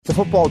The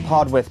Football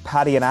Pod with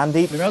Paddy and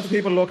Andy. The amount of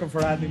people looking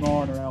for Andy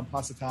Moran around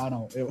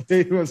Positano,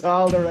 it was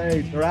all the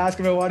rage. They're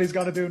asking about what he's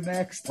going to do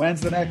next. When's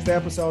the next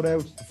episode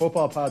out? The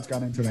Football Pod's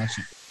gone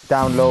international.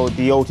 Download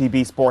the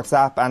OTB Sports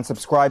app and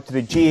subscribe to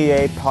the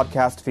GAA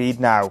podcast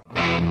feed now.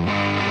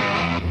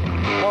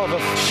 Oh, the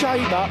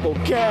shame that will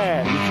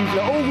get. You've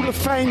let all the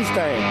fans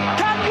down.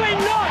 Can we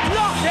not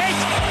lock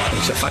it?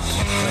 It's a fact.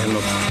 I am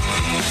not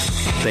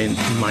playing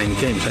mind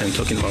games. I am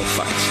talking about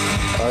facts.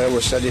 I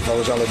always said if I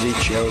was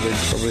Aladicio, they'd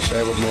probably say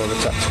I was more of a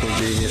tactical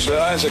genius. They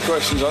answer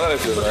questions on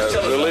anything,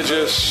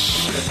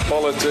 religious,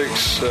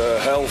 politics,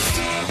 health,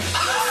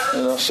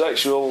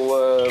 sexual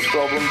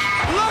problems.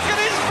 Look at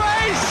his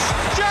face!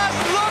 Just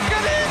look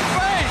at his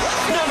face!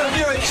 None of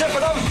you except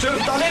for those two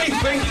have done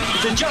anything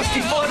to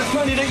justify the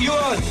money that you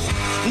earn.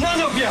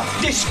 None of you.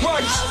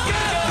 Disgrace.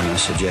 And I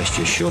suggest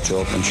you shut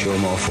up and show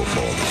more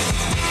football.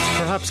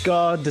 Perhaps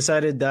God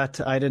decided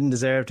that I didn't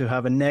deserve to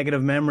have a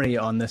negative memory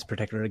on this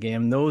particular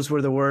game. Those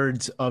were the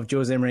words of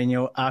Jose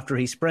Mourinho after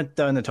he sprinted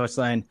down the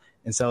touchline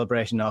in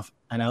celebration of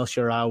an El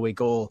Shaarawy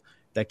goal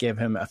that gave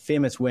him a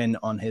famous win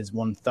on his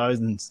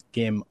 1000th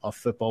game of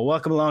football.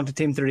 Welcome along to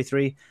Team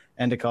 33.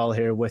 Enda Call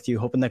here with you,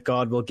 hoping that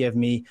God will give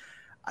me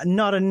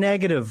not a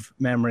negative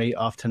memory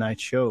of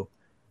tonight's show,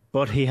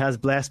 but he has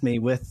blessed me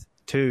with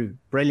two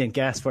brilliant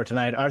guests for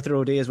tonight. Arthur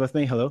O'Dea is with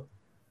me. Hello.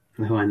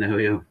 Hello, and how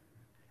are you?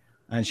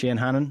 And Shane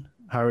Hannon,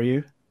 how are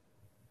you?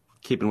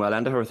 Keeping well,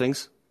 Enda. How are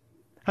things?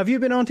 Have you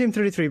been on Team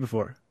 33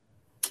 before?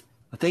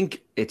 I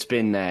think it's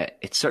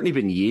certainly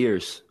been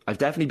years. I've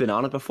definitely been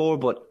on it before,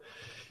 but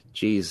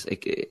geez,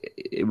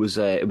 it was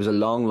a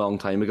long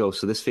time ago.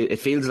 So it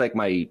feels like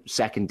my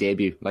second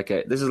debut.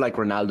 This is like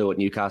Ronaldo at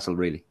Newcastle,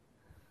 really.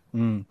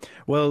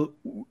 Well,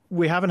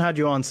 we haven't had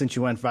you on since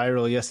you went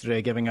viral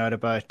yesterday, giving out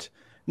about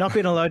not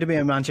being allowed to be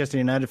a Manchester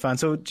United fan.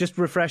 So just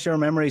refresh our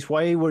memories.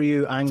 Why were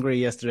you angry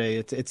yesterday?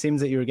 It seems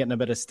that you were getting a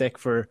bit of stick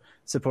for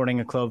supporting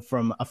a club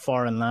from a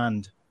foreign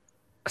land.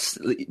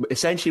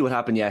 Essentially what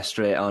happened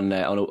yesterday on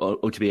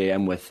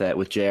OTBAM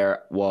with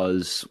Ger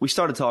was we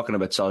started talking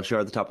about Solskjaer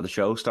at the top of the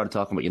show, started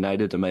talking about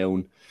United and my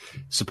own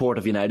support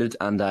of United,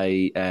 and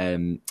I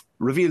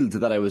revealed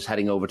that I was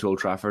heading over to Old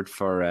Trafford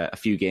for a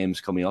few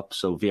games coming up,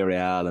 so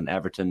Villarreal and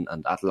Everton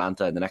and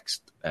Atalanta in the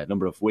next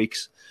number of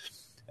weeks.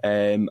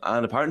 And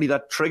apparently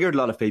that triggered a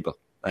lot of people.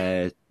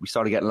 We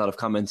started getting a lot of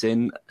comments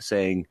in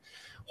saying,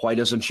 why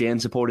doesn't Shane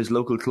support his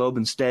local club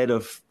instead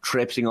of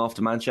traipsing off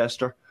to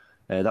Manchester?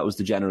 That was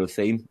the general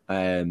theme.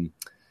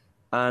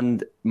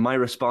 And my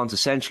response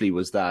essentially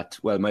was that,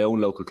 well, my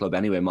own local club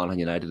anyway, Monaghan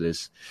United,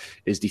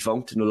 is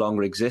defunct, no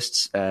longer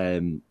exists,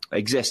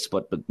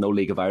 but no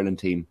League of Ireland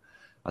team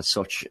as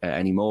such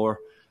anymore.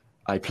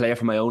 I play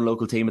for my own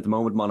local team at the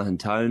moment, Monaghan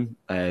Town.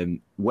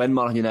 When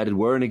Monaghan United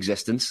were in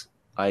existence,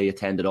 I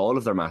attended all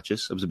of their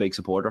matches. I was a big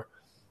supporter.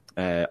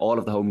 All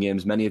of the home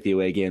games, many of the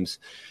away games.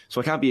 So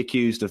I can't be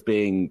accused of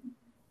being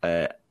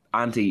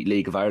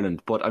anti-League of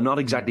Ireland, but I'm not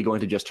exactly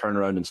going to just turn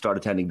around and start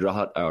attending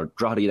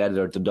Drogheda United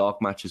or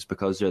Dundalk matches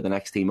because they're the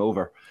next team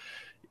over.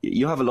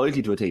 You have a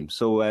loyalty to a team.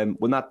 So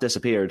when that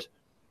disappeared,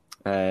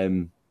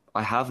 I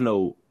have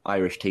no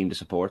Irish team to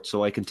support,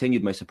 so I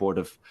continued my support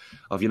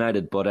of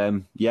United. But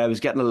I was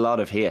getting a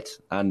lot of hate,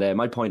 and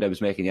my point I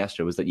was making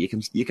yesterday was that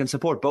you can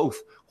support both.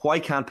 Why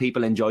can't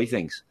people enjoy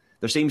things?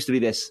 There seems to be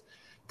this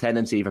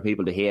tendency for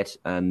people to hate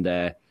and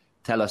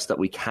tell us that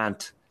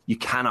you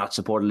cannot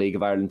support a League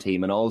of Ireland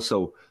team and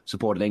also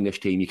support an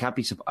English team. You can't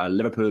be a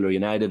Liverpool or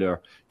United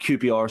or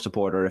QPR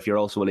supporter if you're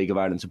also a League of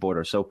Ireland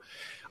supporter. So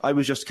I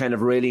was just kind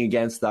of railing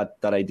against that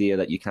idea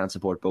that you can't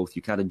support both.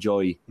 You can't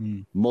enjoy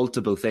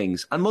multiple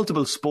things and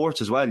multiple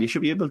sports as well. You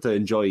should be able to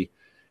enjoy,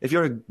 if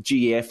you're a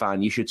GAA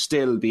fan, you should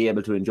still be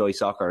able to enjoy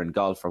soccer and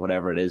golf or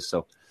whatever it is.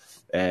 So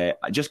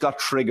I just got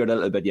triggered a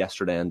little bit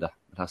yesterday, and it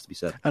has to be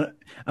said. And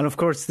of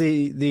course,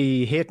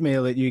 the hate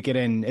mail that you get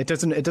in, it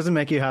doesn't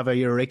make you have a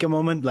eureka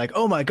moment like,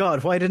 oh my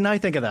God, why didn't I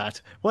think of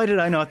that? Why did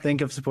I not think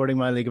of supporting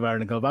my League of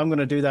Ireland club? I'm going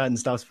to do that and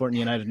stop supporting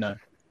United now.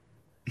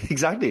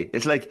 Exactly.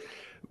 It's like,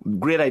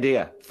 great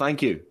idea.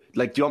 Thank you.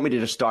 Like, do you want me to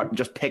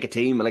just pick a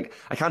team? Like,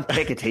 I can't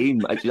pick a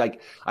team.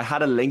 I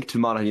had a link to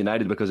Monaghan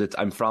United because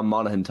I'm from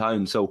Monaghan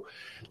Town. So,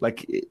 I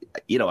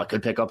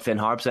could pick up Finn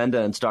Harp's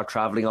Enda and start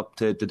travelling up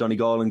to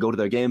Donegal and go to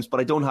their games, but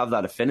I don't have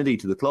that affinity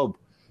to the club.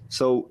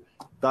 So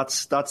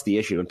that's the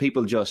issue. And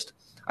people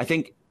I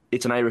think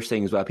it's an Irish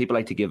thing as well. People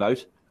like to give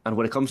out. And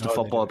when it comes to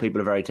football,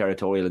 people are very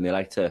territorial and they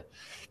like to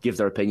give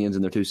their opinions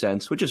and their 2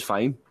 cents, which is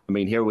fine. I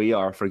mean, here we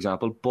are, for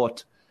example,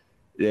 but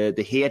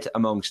the hate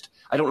amongst,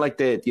 I don't like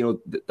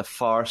the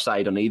far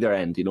side on either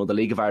end, the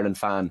League of Ireland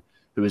fan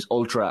who is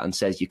ultra and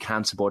says you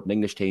can't support an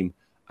English team,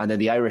 and then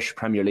the Irish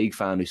Premier League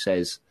fan who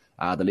says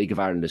the League of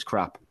Ireland is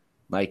crap.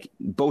 Like,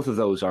 both of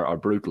those are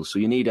brutal. So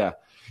you need a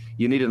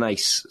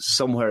nice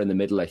somewhere in the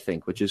middle, I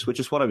think, which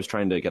is what I was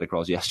trying to get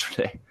across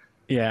yesterday.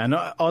 Yeah, and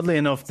oddly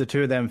enough, the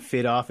two of them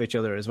feed off each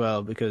other as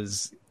well,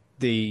 because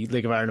the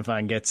League of Ireland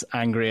fan gets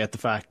angry at the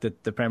fact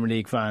that the Premier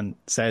League fan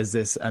says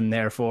this and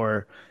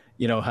therefore,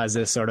 has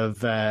this sort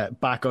of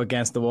back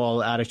against the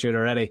wall attitude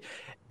already.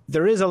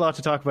 There is a lot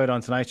to talk about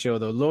on tonight's show,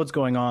 though. Loads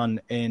going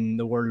on in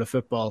the world of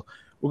football.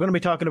 We're going to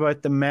be talking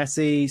about the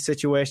Messi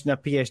situation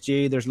at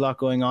PSG. There's a lot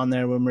going on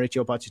there with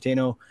Mauricio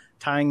Pochettino,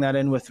 tying that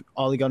in with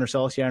Ole Gunnar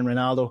Solskjaer and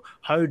Ronaldo.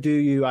 How do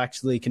you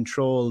actually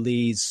control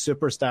these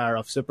superstar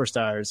of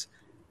superstars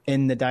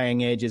in the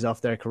dying ages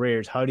of their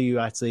careers? How do you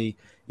actually,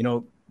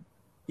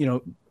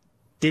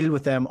 deal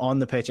with them on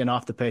the pitch and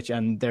off the pitch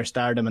and their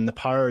stardom and the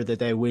power that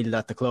they wield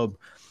at the club?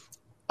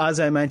 As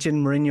I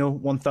mentioned, Mourinho,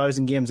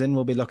 1,000 games in,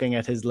 will be looking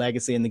at his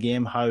legacy in the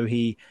game, how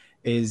he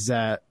is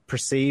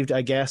perceived,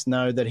 I guess,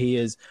 now that he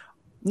is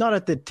not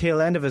at the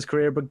tail end of his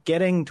career, but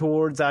getting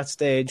towards that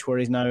stage where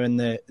he's now in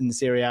the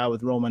Serie A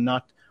with Roma,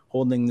 not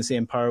holding the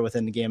same power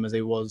within the game as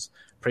he was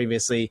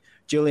previously.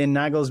 Julian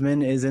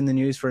Nagelsmann is in the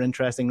news for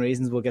interesting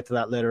reasons. We'll get to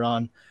that later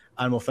on.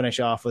 And we'll finish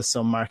off with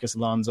some Marcus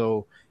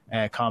Alonso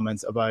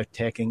comments about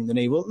taking the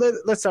knee. Well,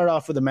 let's start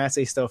off with the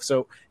Messi stuff.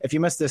 So if you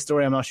missed this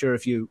story, I'm not sure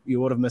if you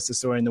would have missed the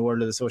story in the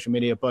world of the social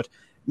media, but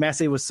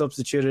Messi was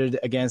substituted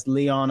against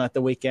Lyon at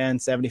the weekend,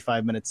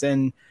 75 minutes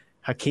in.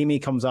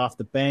 Hakimi comes off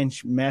the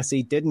bench.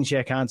 Messi didn't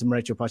shake hands with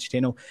Mauricio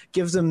Pochettino.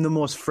 Gives him the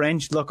most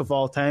French look of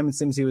all time. It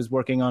seems he was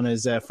working on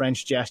his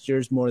French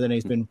gestures more than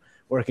he's been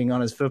working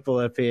on his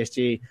football at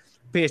PSG.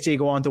 PSG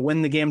go on to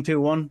win the game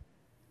 2-1.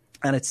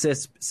 And it's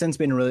since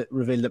been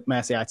revealed that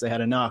Messi actually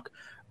had a knock.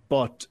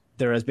 But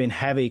there has been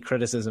heavy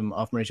criticism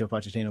of Mauricio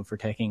Pochettino for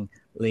taking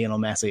Lionel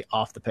Messi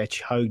off the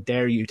pitch. How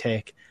dare you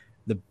take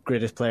the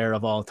greatest player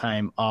of all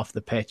time off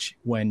the pitch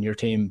when your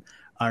team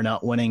are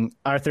not winning?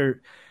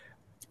 Arthur,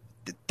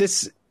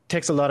 this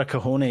takes a lot of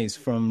cojones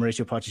from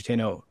Mauricio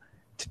Pochettino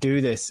to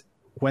do this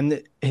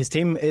when his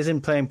team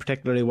isn't playing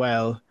particularly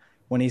well,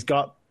 when he's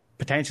got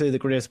potentially the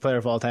greatest player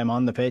of all time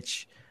on the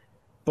pitch.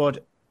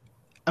 But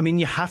I mean,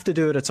 you have to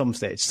do it at some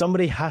stage.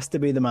 Somebody has to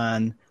be the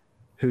man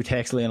who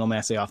takes Lionel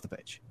Messi off the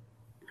pitch.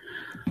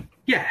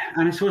 Yeah,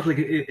 and I suppose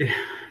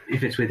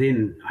if it's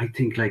within, I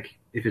think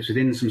if it's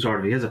within some sort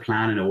of, he has a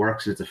plan and it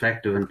works and it's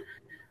effective and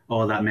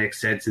all that makes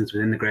sense and it's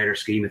within the greater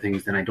scheme of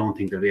things, then I don't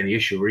think there'll be any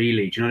issue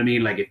really. Do you know what I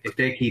mean? Like if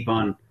they keep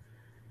on,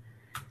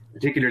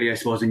 particularly I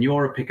suppose in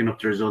Europe, picking up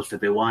the results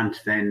that they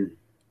want, then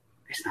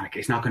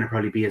it's not going to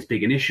probably be as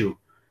big an issue.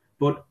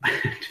 But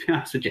to be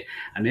honest with you,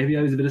 and maybe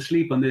I was a bit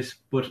asleep on this,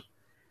 but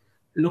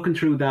looking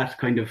through that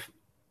kind of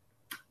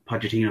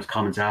Pochettino's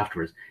comments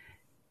afterwards,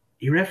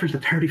 he referenced a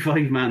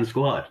 35-man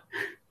squad.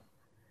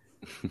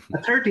 A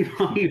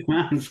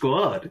 35-man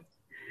squad.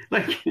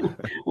 Like,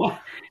 what?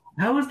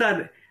 How is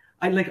that?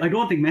 I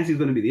don't think Messi's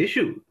going to be the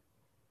issue.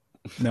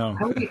 No.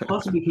 How would he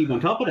possibly keep on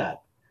top of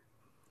that?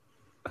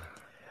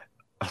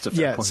 That's a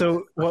fair point.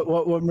 So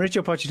what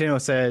Mauricio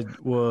Pochettino said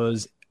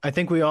was, I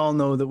think we all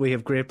know that we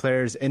have great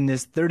players in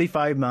this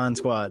 35-man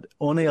squad.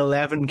 Only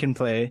 11 can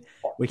play.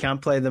 We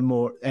can't play them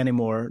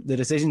anymore. The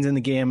decisions in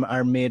the game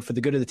are made for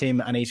the good of the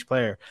team and each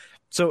player.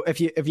 So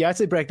if you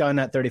actually break down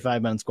that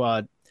 35-man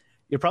squad,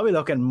 you're probably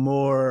looking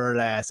more or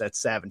less at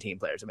 17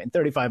 players. I mean,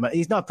 35-man.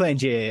 He's not playing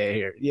GAA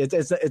here.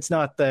 It's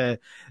not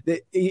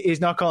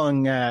he's not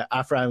calling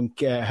Achraf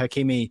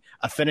Hakimi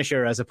a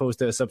finisher as opposed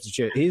to a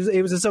substitute.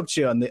 He was a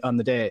substitute on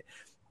the day,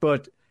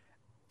 but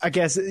I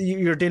guess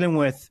you're dealing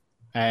with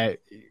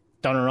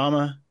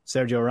Donnarumma,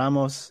 Sergio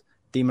Ramos,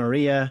 Di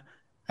Maria,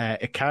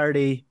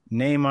 Icardi,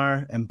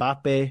 Neymar,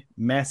 Mbappe,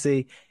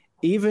 Messi.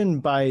 Even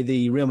by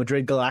the Real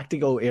Madrid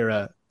Galactico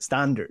era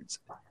standards,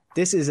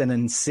 this is an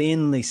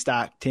insanely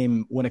stacked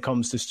team when it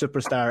comes to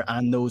superstar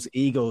and those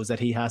egos that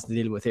he has to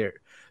deal with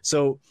here.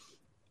 So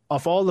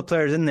of all the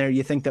players in there,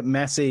 you think that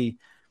Messi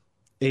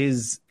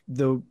is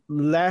the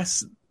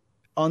less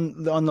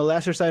on the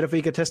lesser side of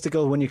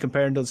egotistical when you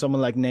compare him to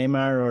someone like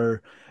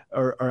Neymar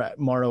or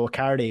Mauro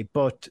Icardi,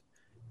 but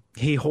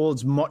he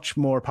holds much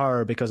more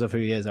power because of who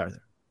he is,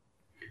 Arthur.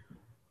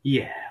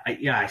 Yeah,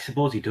 I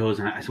suppose he does.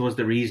 And I suppose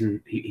the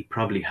reason he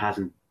probably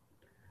hasn't,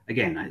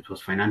 again, I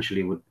suppose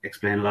financially would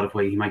explain a lot of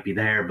why he might be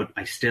there, but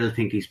I still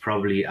think he's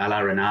probably, a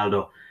la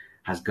Ronaldo,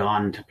 has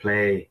gone to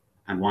play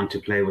and want to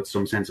play with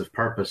some sense of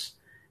purpose.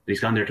 But he's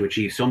gone there to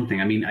achieve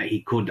something. I mean,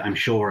 he could, I'm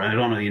sure, and I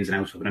don't know the ins and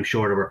outs of it, but I'm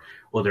sure there were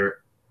other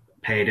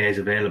paydays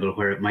available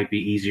where it might be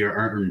easier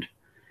earned.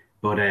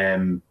 But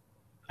I'm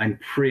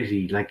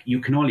pretty,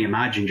 you can only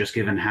imagine, just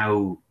given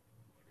how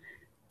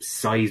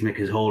seismic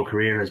his whole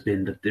career has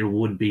been, that there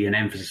would be an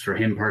emphasis for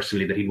him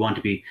personally that he'd want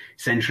to be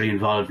centrally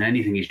involved in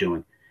anything he's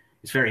doing.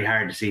 It's very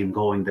hard to see him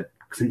going that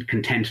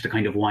content to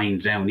kind of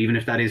wind down, even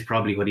if that is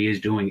probably what he is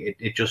doing.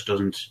 It just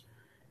doesn't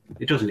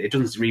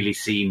really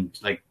seem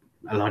like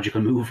a logical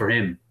move for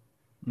him.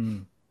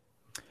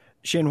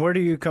 Shane, where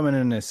do you come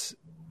in this?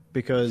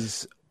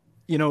 Because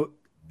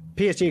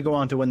PSG go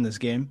on to win this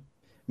game.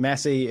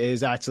 Messi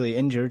is actually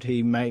injured.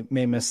 He may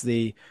miss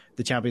the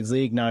Champions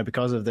League now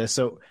because of this.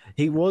 So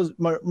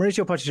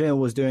Mauricio Pochettino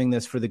was doing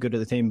this for the good of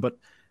the team, but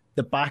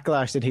the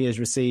backlash that he has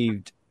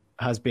received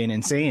has been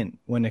insane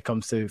when it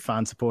comes to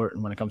fan support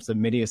and when it comes to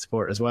media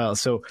support as well.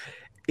 So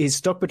he's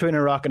stuck between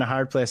a rock and a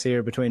hard place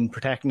here, between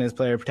protecting his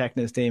player,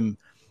 protecting his team,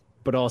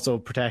 but also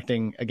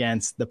protecting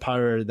against the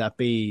power that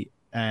be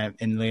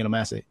in Lionel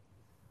Messi.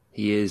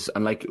 He is,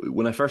 and like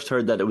when I first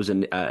heard that it was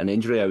an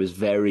injury, I was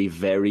very,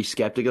 very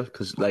skeptical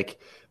because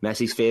like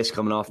Messi's face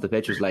coming off the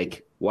pitch was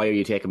like, "Why are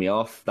you taking me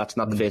off? That's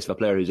not the face of a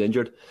player who's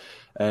injured."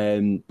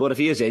 But if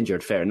he is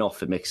injured, fair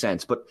enough, it makes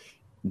sense. But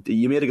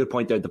you made a good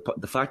point there.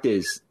 The fact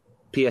is,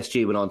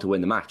 PSG went on to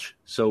win the match,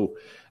 so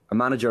a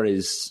manager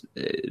is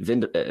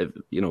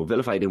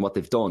vilified in what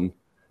they've done,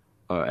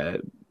 or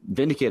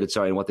vindicated,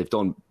 in what they've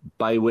done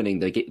by winning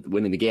the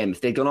game.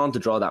 If they'd gone on to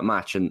draw that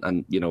match and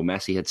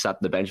Messi had sat on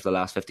the bench for the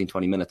last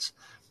 15-20 minutes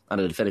and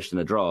it had finished in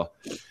a draw,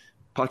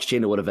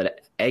 Pochettino would have had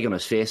egg on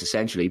his face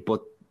essentially.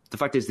 But the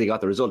fact is they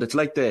got the result. It's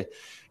like the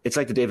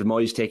David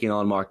Moyes taking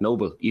on Mark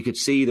Noble. You could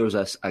see there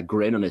was a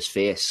grin on his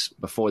face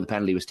before the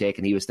penalty was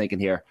taken. He was thinking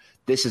here,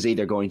 this is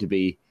either going to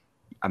be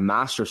a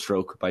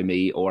masterstroke by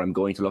me or I'm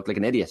going to look like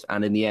an idiot.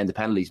 And in the end, the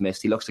penalty's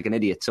missed. He looks like an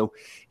idiot. So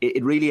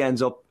it really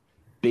ends up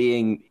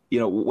being,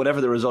 whatever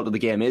the result of the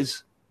game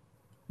is,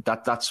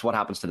 that's what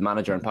happens to the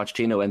manager, and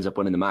Pochettino ends up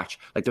winning the match.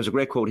 Like, there's a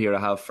great quote here I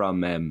have from,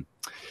 there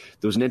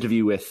was an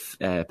interview with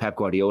Pep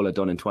Guardiola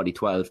done in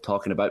 2012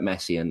 talking about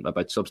Messi and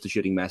about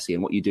substituting Messi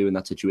and what you do in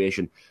that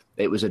situation.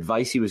 It was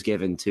advice he was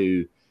given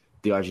to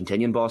the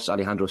Argentinian boss,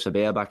 Alejandro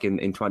Sabella, back in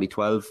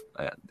 2012,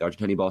 the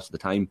Argentinian boss at the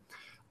time.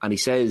 And he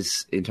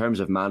says, in terms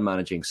of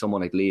man-managing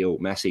someone like Leo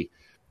Messi,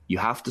 you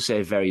have to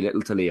say very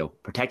little to Leo.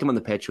 Protect him on the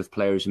pitch with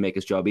players who make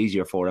his job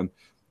easier for him.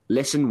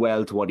 Listen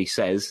well to what he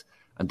says,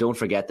 and don't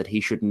forget that he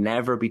should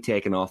never be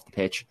taken off the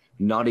pitch,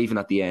 not even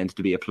at the end,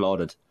 to be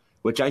applauded.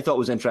 Which I thought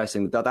was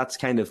interesting. That's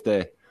kind of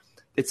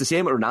it's the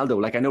same with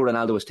Ronaldo. Like, I know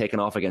Ronaldo was taken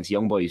off against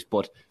young boys,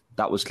 but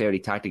that was clearly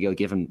tactical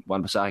given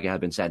Wan-Bissaka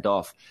had been sent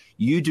off.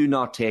 You do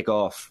not take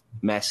off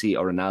Messi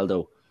or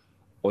Ronaldo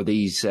or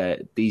these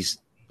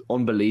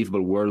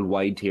unbelievable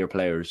worldwide tier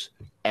players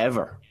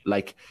ever.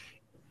 Like,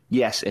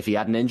 yes, if he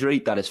had an injury,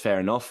 that is fair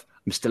enough.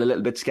 I'm still a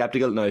little bit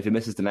sceptical. Now, if he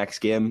misses the next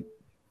game,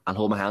 I'll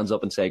hold my hands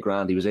up and say,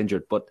 grand, he was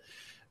injured. But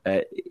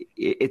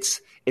it's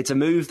a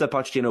move that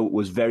Pochettino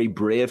was very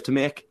brave to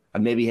make,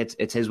 and maybe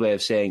it's his way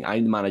of saying,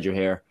 I'm the manager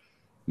here.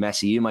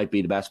 Messi, you might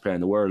be the best player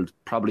in the world,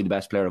 probably the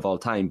best player of all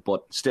time,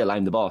 but still,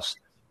 I'm the boss.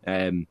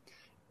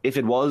 If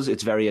it was,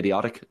 it's very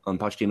idiotic on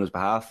Pochettino's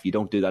behalf. You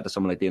don't do that to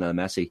someone like Lionel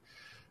Messi.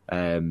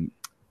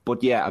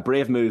 But yeah, a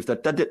brave move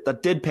that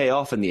did pay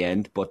off in the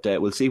end, but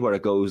we'll see where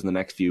it goes in the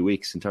next few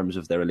weeks in terms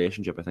of their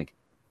relationship, I think.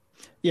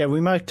 Yeah, we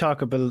might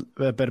talk a bit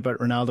about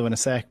Ronaldo in a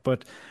sec,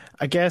 but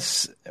I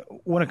guess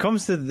when it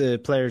comes to the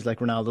players like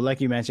Ronaldo, like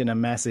you mentioned,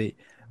 and Messi,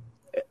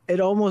 it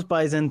almost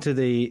buys into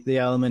the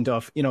element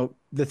of,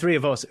 the three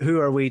of us, who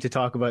are we to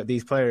talk about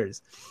these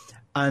players?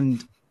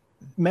 And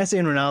Messi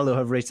and Ronaldo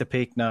have reached a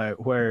peak now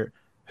where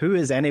who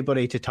is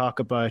anybody to talk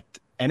about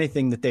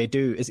anything that they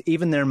do? Is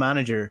even their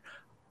manager.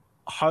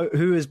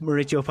 Who is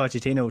Mauricio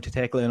Pochettino to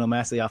take Lionel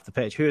Messi off the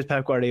pitch? Who is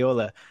Pep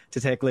Guardiola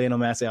to take Lionel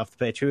Messi off the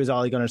pitch? Who is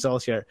Ole Gunnar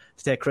Solskjaer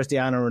to take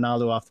Cristiano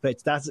Ronaldo off the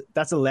pitch?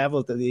 That's a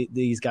level that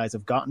these guys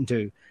have gotten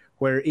to,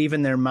 where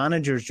even their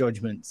managers'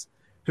 judgments,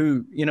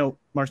 who,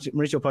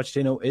 Mauricio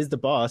Pochettino is the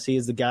boss. He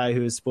is the guy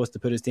who is supposed to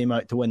put his team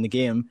out to win the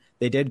game.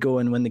 They did go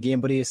and win the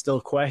game, but he has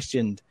still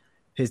questioned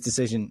his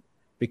decision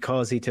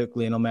because he took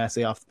Lionel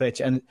Messi off the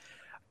pitch. And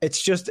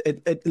it's just,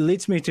 it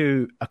leads me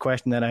to a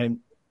question that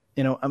I'm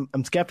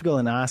skeptical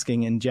in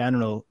asking in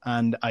general,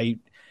 and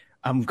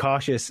I'm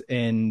cautious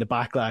in the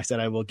backlash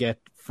that I will get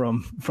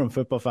from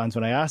football fans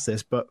when I ask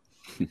this. But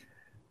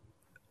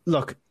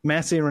look,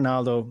 Messi and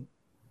Ronaldo,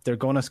 they're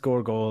going to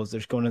score goals.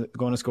 They're going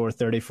to score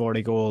 30,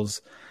 40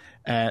 goals.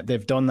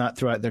 They've done that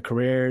throughout their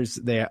careers.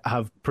 They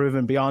have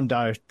proven beyond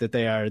doubt that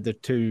they are the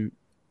two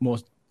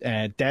most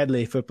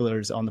deadly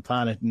footballers on the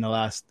planet in the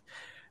last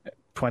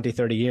 20,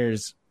 30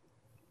 years.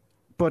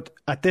 But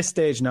at this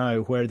stage now,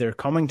 where they're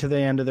coming to the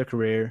end of their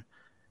career,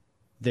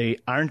 they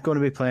aren't going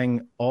to be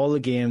playing all the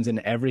games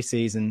in every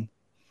season.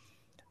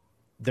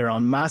 They're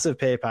on massive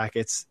pay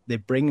packets. They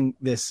bring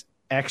this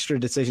extra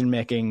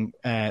decision-making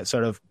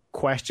sort of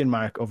question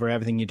mark over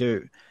everything you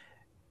do.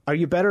 Are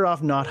you better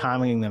off not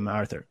having them,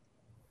 Arthur,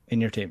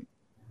 in your team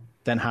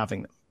than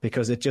having them?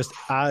 Because it just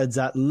adds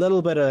that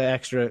little bit of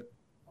extra,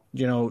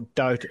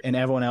 doubt in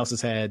everyone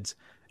else's heads.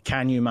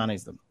 Can you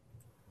manage them?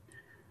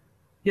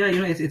 Yeah,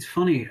 it's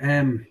funny.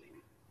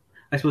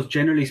 I suppose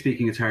generally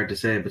speaking, it's hard to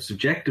say, but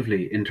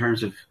subjectively, in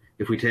terms of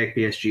if we take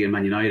PSG and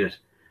Man United,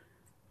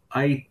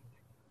 I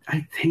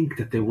think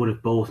that they would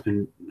have both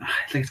been.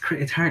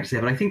 It's hard to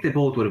say, but I think they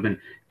both would have been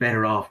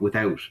better off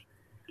without.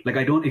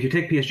 If you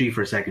take PSG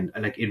for a second,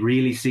 it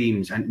really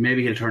seems, and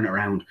maybe he'll turn it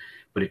around,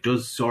 but it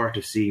does sort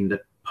of seem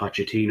that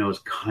Pochettino's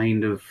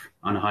kind of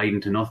on hiding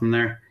to nothing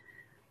there.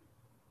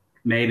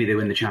 Maybe they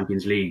win the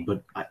Champions League,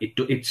 but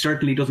it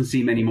certainly doesn't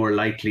seem any more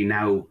likely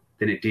now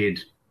than it did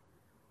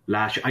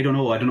last year. I don't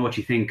know what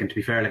you think, and to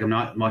be fair, I'm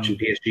not watching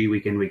PSG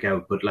week in, week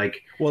out, but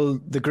well,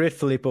 the great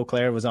Philippe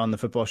Auclair was on the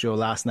football show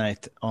last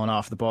night on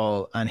Off the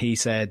Ball, and he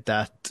said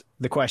that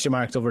the question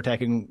marks over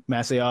taking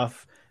Messi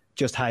off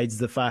just hides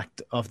the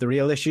fact of the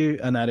real issue,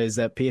 and that is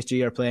that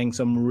PSG are playing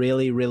some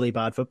really, really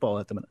bad football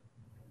at the minute.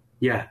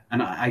 Yeah,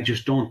 and I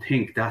just don't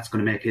think that's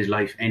going to make his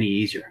life any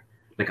easier.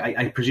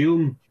 I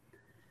presume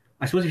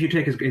I suppose if you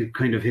take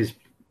his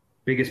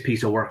biggest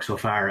piece of work so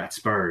far at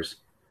Spurs,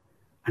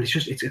 and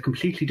it's a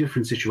completely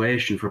different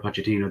situation for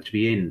Pochettino to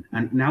be in.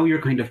 And now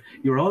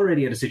you're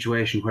already at a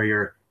situation where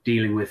you're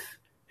dealing with,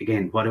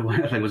 again, what it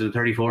was, like, was it a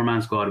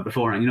 34-man squad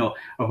before, and or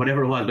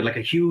whatever it was, but like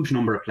a huge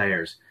number of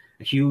players,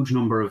 a huge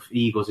number of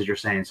egos, as you're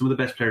saying, some of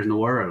the best players in the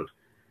world.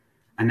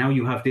 And now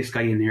you have this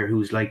guy in here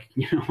who's like,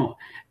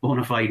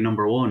 bona fide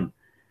number one.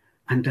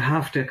 And to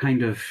have to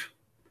kind of,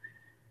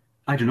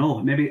 I don't know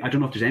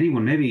if there's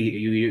anyone, maybe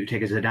you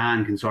take a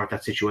Zidane can sort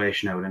that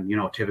situation out,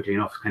 and, typically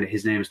enough, kind of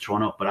his name is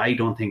thrown up. But I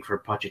don't think for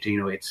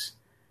Pochettino,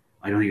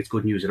 I don't think it's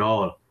good news at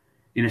all.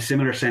 In a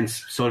similar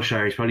sense,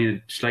 Solskjaer is probably in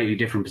a slightly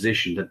different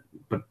position.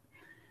 But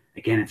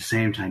again, at the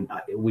same time,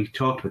 we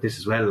talked about this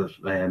as well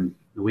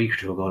a week or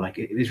two ago. Like,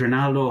 is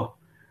Ronaldo,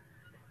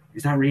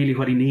 is that really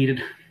what he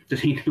needed? Does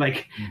he,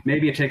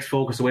 maybe it takes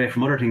focus away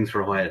from other things for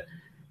a while,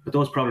 but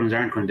those problems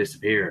aren't going to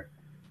disappear.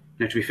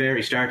 Now, to be fair,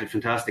 he started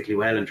fantastically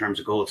well in terms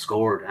of goals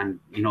scored, and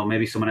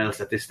maybe someone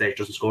else at this stage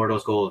doesn't score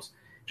those goals,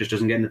 just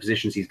doesn't get in the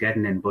positions he's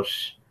getting in. But,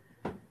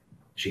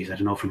 geez, I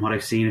don't know. From what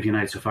I've seen of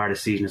United so far this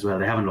season as well,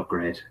 they haven't looked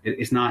great.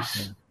 It's not.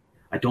 Yeah.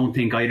 I don't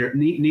think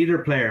neither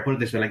player. Put it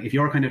this way: like, if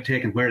you're kind of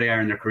taking where they are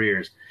in their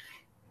careers,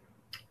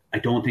 I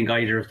don't think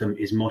either of them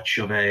is much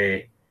of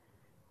a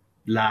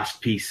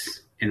last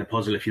piece in the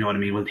puzzle, if you know what I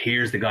mean. Well,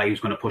 here's the guy who's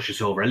going to push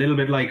us over. A little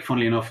bit like,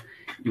 funnily enough,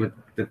 with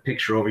the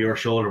picture over your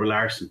shoulder with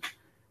Larson.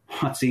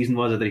 What season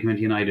was it that he went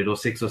to United?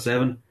 06,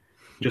 07?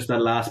 Just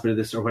that last bit of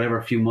this, or whatever,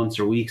 a few months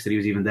or weeks that he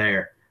was even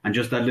there. And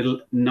just that little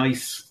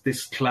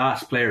this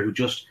class player who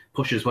just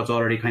pushes what's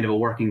already kind of a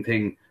working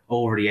thing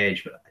over the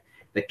edge. But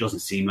it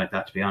doesn't seem like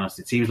that, to be honest.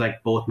 It seems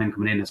like both men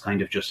coming in has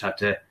kind of just had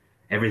to,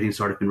 everything's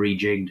sort of been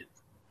rejigged.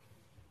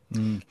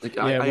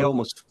 I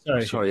almost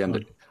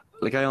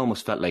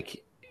felt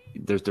like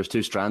there's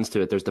two strands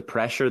to it. There's the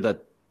pressure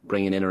that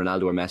bringing in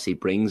Ronaldo or Messi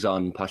brings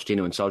on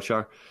Pochettino and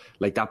Solskjaer.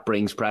 Like, that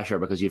brings pressure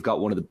because you've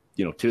got one of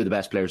the two of the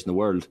best players in the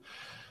world.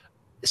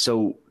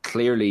 So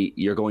clearly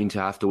you're going to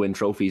have to win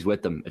trophies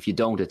with them. If you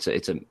don't,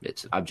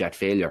 it's abject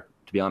failure,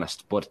 to be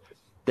honest. But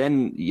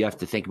then you have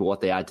to think about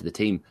what they add to the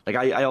team. Like,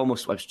 I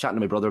was chatting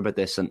to my brother about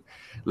this, and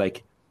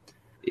like,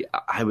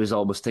 I was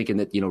almost thinking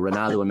that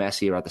Ronaldo and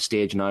Messi are at the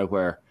stage now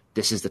where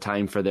this is the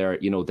time for their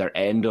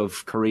end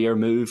of career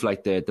move,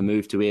 like the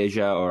move to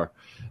Asia or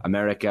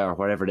America or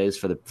wherever it is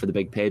for the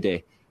big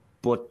payday.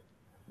 But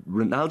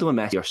Ronaldo and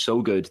Messi are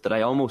so good that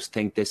I almost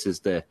think this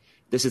is the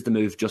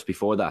move just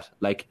before that.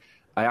 Like,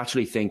 I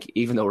actually think,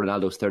 even though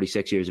Ronaldo's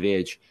 36 years of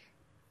age,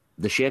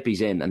 the shape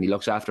he's in and he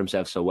looks after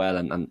himself so well,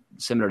 and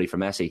similarly for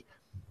Messi,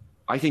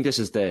 I think this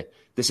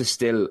is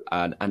still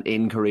an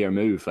in-career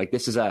move. Like,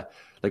 this is like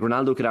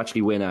Ronaldo could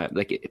actually win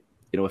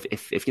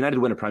if United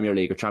win a Premier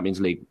League or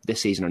Champions League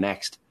this season or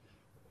next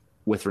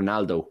with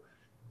Ronaldo,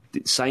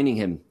 signing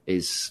him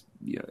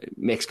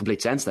makes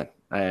complete sense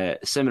then.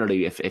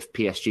 Similarly, if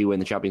PSG win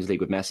the Champions League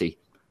with Messi,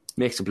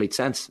 makes complete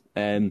sense.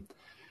 They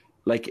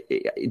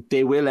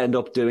will end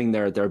up doing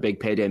their big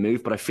payday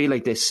move, but I feel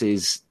like this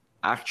is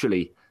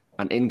actually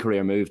an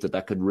in-career move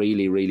that could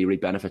really, really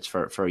reap benefits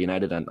for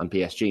United and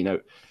PSG. Now,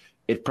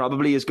 it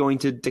probably is going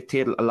to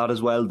dictate a lot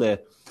as well,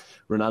 the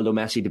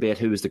Ronaldo-Messi debate,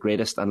 who is the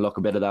greatest, and look,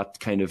 a bit of that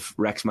kind of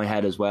wrecks my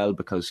head as well,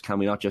 because can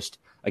we not just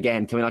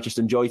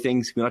enjoy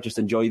things? Can we not just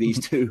enjoy these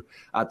two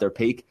at their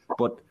peak?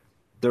 But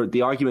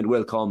the argument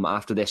will come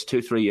after this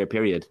 2-3 year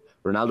period.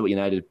 Ronaldo at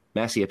United,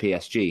 Messi at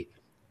PSG.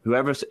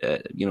 Whoever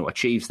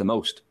achieves the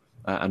most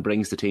and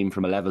brings the team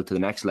from a level to the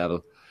next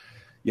level,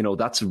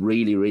 that's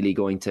really, really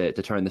going to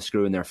turn the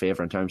screw in their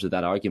favour in terms of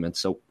that argument.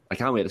 So I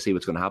can't wait to see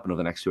what's going to happen over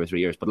the next 2 or 3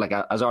 years. But like,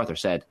 as Arthur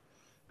said,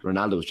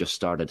 Ronaldo's just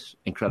started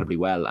incredibly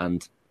well,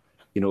 and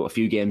a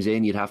few games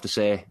in, you'd have to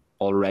say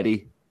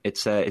already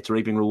it's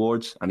reaping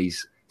rewards, and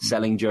he's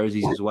selling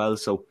jerseys as well.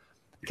 So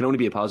it can only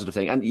be a positive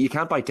thing. And you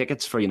can't buy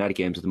tickets for United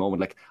games at the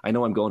moment. Like, I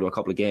know I'm going to a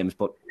couple of games,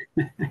 but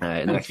in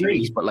the next few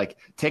weeks, but like,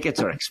 tickets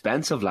are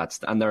expensive, lads,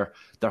 and they're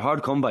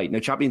hard come by. Now,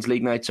 Champions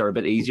League nights are a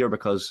bit easier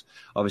because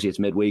obviously it's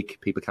midweek,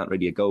 people can't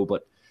really go,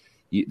 but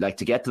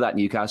to get to that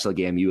Newcastle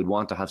game, you would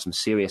want to have some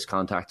serious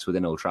contacts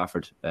within Old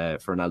Trafford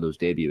for Ronaldo's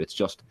debut.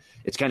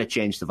 It's kind of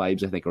changed the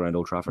vibes, I think, around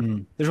Old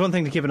Trafford. There's one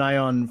thing to keep an eye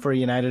on for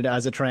United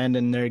as a trend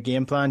in their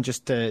game plan,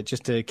 just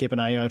to keep an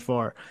eye out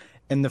for.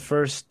 In the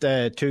first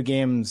 2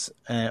 games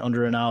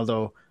under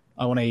Ronaldo,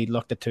 when I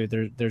looked at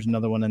 2, there's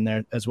another one in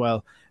there as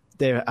well.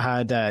 They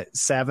had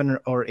 7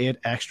 or 8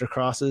 extra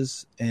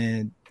crosses,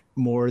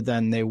 more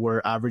than they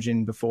were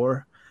averaging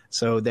before.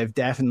 So they've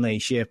definitely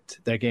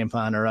shaped their game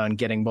plan around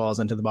getting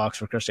balls into the box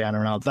for Cristiano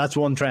Ronaldo. That's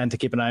one trend to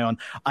keep an eye on.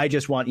 I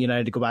just want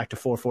United to go back to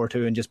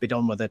 4-4-2 and just be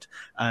done with it,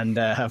 and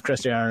have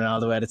Cristiano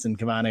Ronaldo, Edison,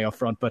 Cavani up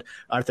front. But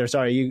Arthur,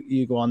 sorry,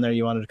 you go on there.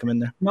 You wanted to come in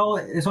there? No,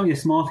 it's only a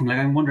small thing. Like,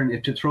 I'm wondering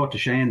if to throw it to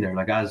Shane there,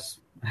 like, as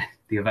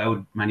the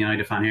avowed Man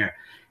United fan here,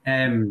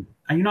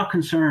 are you not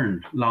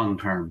concerned long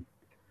term?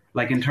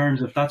 Like, in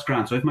terms of, that's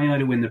grand. So if Man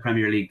United win the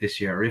Premier League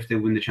this year, or if they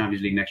win the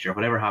Champions League next year,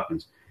 whatever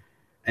happens,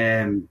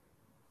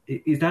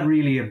 is that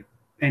really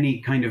any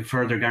kind of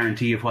further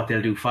guarantee of what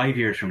they'll do 5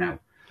 years from now?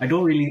 I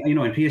don't really, in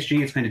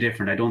PSG it's kind of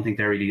different. I don't think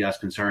they're really as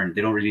concerned.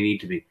 They don't really need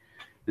to be.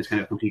 It's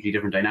kind of a completely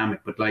different dynamic.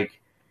 But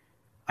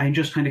I'm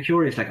just kind of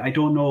curious. I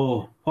don't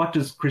know, what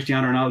does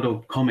Cristiano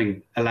Ronaldo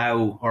coming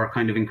allow or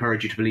kind of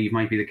encourage you to believe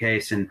might be the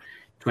case in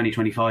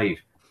 2025?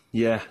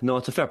 Yeah, no,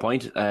 it's a fair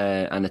point,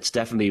 and it's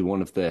definitely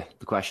one of the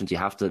questions you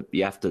have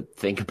to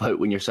think about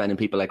when you're signing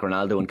people like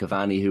Ronaldo and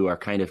Cavani, who are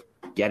kind of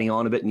getting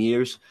on a bit in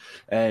years.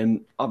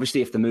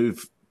 Obviously, if the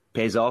move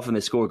pays off and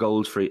they score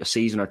goals for a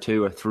season or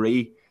 2 or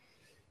 3,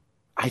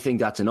 I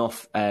think that's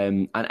enough.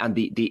 And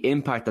the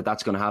impact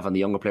that's going to have on the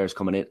younger players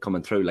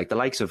coming through, like the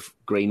likes of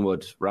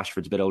Greenwood,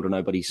 Rashford's a bit older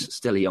now, but he's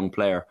still a young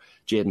player.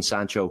 Jadon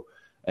Sancho,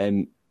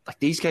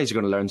 these guys are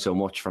going to learn so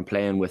much from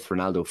playing with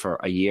Ronaldo for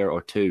a year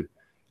or 2.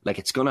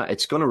 It's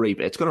gonna reap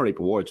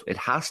rewards. It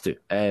has to.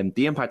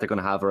 The impact they're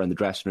going to have around the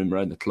dressing room,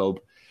 around the club,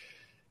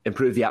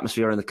 improve the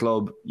atmosphere in the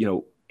club.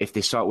 If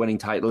they start winning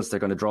titles, they're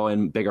going to draw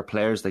in bigger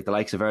players like the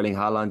likes of Erling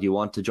Haaland. You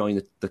want to join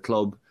the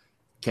club.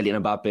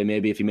 Kylian Mbappe,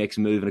 maybe if he makes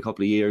a move in a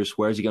couple of years,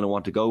 where's he going to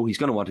want to go? He's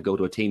going to want to go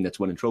to a team that's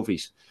winning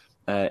trophies.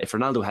 If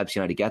Ronaldo helps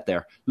United get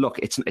there, look,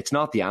 it's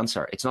not the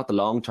answer. It's not the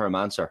long-term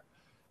answer.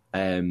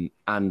 And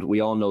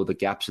we all know the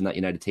gaps in that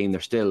United team.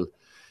 They're still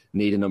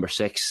need a number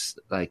 6.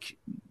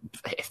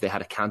 If they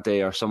had a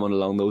Kante or someone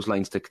along those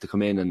lines to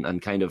come in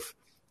and kind of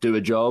do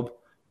a job,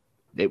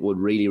 it would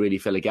really, really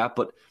fill a gap.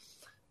 But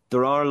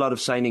there are a lot of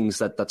signings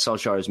that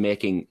Solskjaer is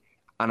making,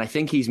 and I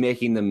think he's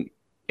making them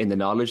in the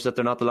knowledge that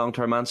they're not the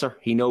long-term answer.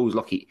 He knows,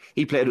 look,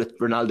 he played with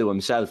Ronaldo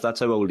himself.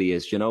 That's how old he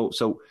is,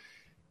 So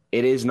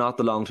it is not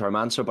the long-term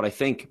answer, but I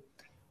think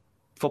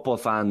football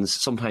fans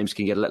sometimes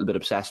can get a little bit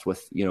obsessed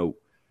with,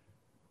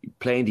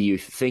 playing the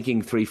youth,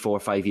 thinking 3, 4,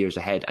 5 years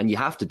ahead, and you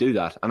have to do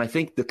that. And I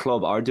think the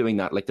club are doing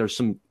that. There's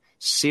some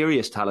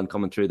serious talent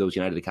coming through those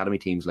United Academy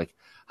teams, like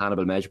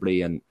Hannibal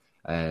Mejbri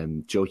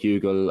and Joe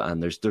Hugel,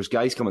 and there's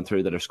guys coming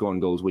through that are scoring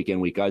goals week in,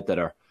 week out that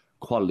are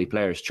quality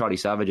players. Charlie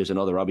Savage is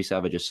another, Robbie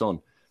Savage's son.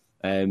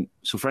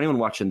 So for anyone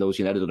watching those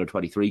United under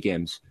 23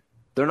 games,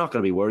 they're not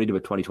going to be worried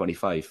about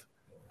 2025.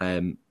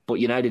 But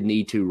United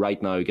need to right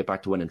now get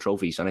back to winning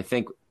trophies, and I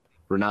think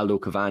Ronaldo,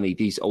 Cavani,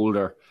 these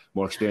older,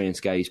 more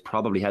experienced guys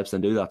probably helps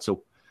them do that.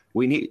 So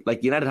we need,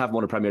 United haven't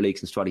won a Premier League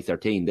since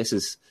 2013. This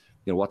is,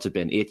 what's it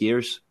been, 8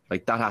 years?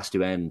 That has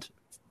to end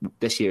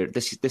this year,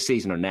 this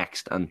season or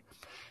next. And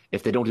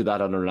if they don't do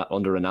that under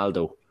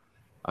Ronaldo,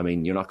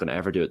 you're not going to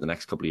ever do it the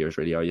next couple of years,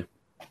 really, are you?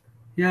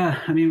 Yeah,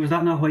 was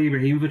that not why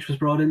Ibrahimovic was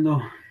brought in,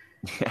 though?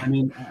 Yeah.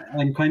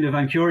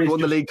 I'm curious. They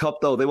won the League Cup,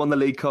 though. They won the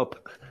League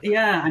Cup.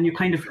 Yeah, and you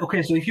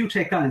okay, so if you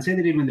take that and say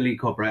they did win the League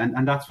Cup, right,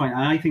 and that's fine.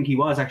 And I think he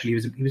was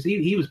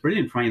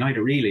brilliant for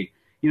United, really.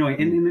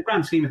 In the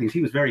grand scheme of things,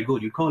 he was very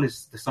good. You'd call the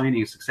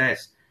signing a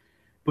success.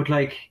 But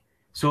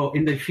so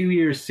in the few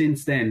years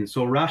since then,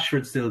 so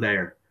Rashford's still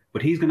there,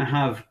 but he's going to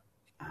have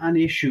an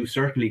issue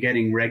certainly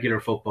getting regular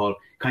football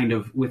kind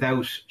of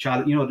without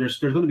challenge. There's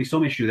going to be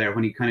some issue there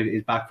when he kind of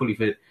is back fully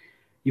fit.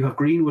 You have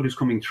Greenwood who's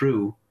coming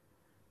through,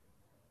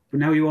 but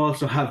now you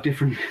also have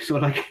different.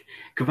 So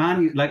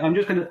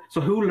Cavani,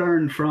 so who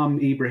learned from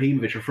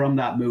Ibrahimovic or from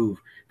that move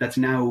that's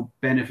now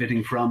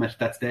benefiting from it?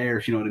 That's there,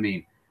 if you know what I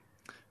mean.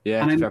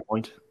 Yeah, fair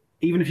point.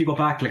 Even if you go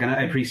back, and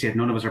I appreciate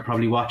none of us are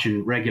probably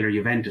watching regular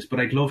Juventus,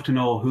 but I'd love to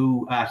know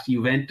who at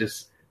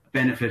Juventus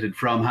benefited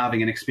from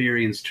having an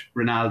experienced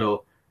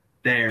Ronaldo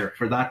there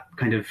for that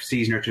kind of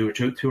season or two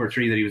or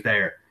three that he was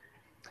there.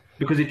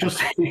 Because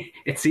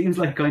it seems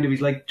like kind of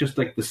he's just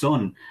like the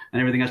sun and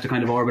everything has to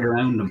kind of orbit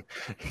around him.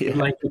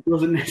 Yeah. It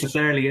doesn't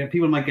necessarily,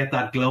 people might get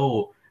that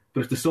glow,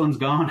 but if the sun's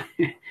gone,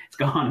 it's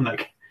gone.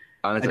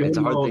 And it's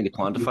a hard thing to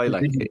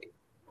quantify.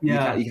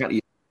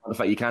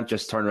 You can't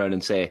just turn around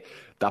and say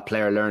that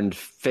player learned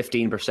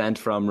 15%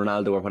 from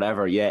Ronaldo or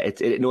whatever. Yeah,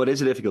 it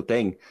is a difficult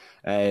thing.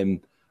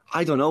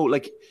 I don't know.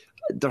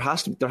 There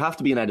have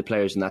to be United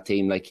players in that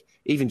team.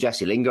 Even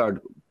Jesse Lingard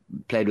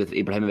played with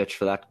Ibrahimovic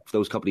for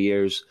those couple of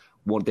years.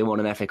 They won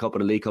an FA Cup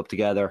and a League Cup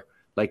together.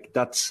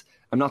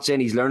 I'm not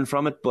saying he's learned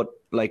from it, but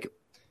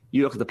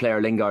you look at the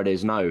player Lingard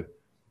is now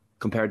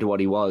compared to what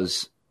he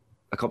was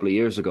a couple of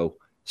years ago.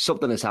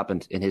 Something has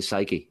happened in his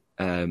psyche.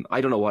 I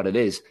don't know what it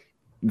is.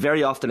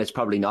 Very often it's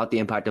probably not the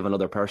impact of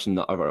another person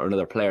or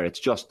another player. It's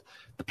just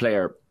the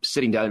player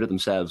sitting down with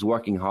themselves,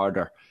 working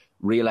harder,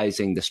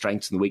 realising the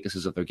strengths and the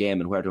weaknesses of their game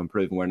and where to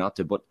improve and where not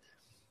to. But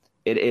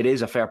it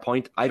is a fair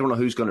point. I don't know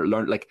who's going to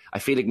learn. I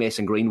feel like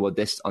Mason Greenwood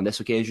on this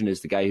occasion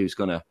is the guy who's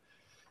going to...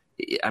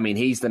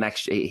 he's the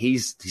next...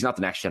 He's not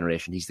the next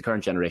generation. He's the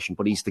current generation.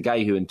 But he's the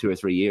guy who in 2 or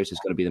 3 years is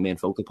going to be the main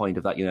focal point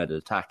of that United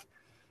attack.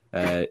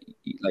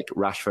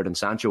 Rashford and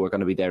Sancho are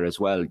going to be there as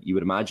well, you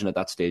would imagine, at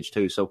that stage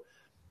too. So...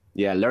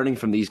 yeah, learning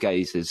from these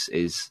guys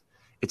is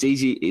it's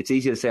easy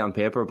to say on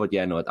paper, but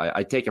yeah, no,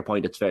 I take your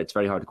point. It's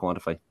very hard to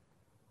quantify.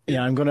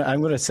 Yeah, I'm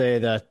gonna say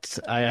that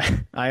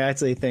I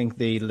actually think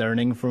the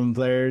learning from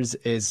players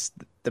is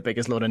the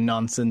biggest load of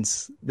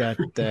nonsense that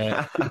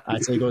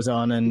actually goes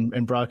on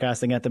in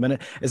broadcasting at the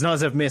minute. It's not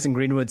as if Mason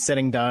Greenwood's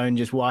sitting down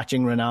just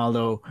watching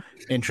Ronaldo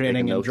in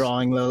training and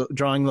drawing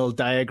little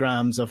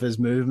diagrams of his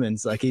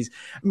movements.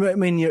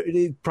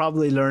 You're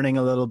probably learning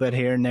a little bit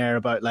here and there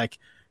about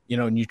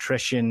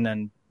nutrition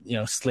and,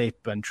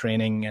 sleep and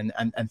training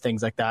and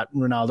things like that.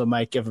 Ronaldo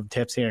might give him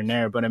tips here and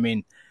there, but I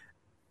mean,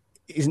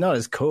 he's not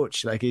his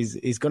coach. Like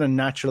he's going to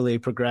naturally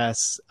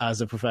progress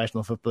as a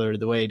professional footballer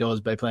the way he does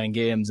by playing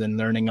games and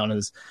learning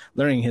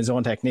his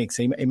own techniques.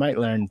 He might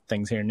learn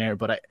things here and there,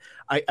 but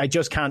I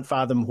just can't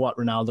fathom what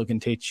Ronaldo can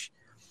teach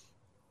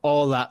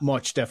all that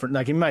much different.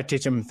 Like he might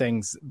teach him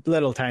things,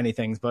 little tiny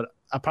things, but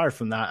apart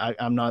from that,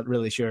 I'm not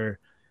really sure.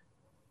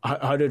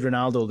 How did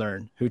Ronaldo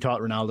learn? Who taught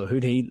Ronaldo? Who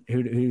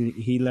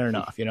he learn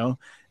off?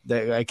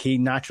 He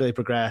naturally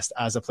progressed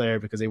as a player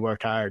because he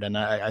worked hard, and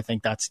I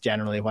think that's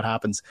generally what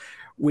happens.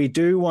 We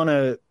do want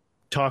to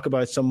talk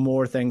about some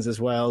more things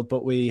as well,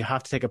 but we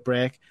have to take a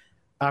break.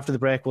 After the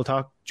break, we'll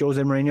talk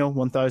Jose Mourinho,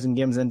 1,000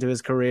 games into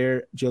his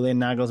career. Julian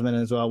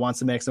Nagelsmann as well wants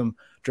to make some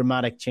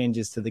dramatic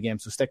changes to the game.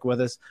 So stick with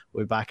us.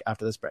 We'll be back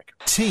after this break.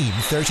 Team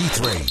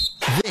 33.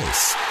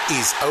 This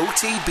is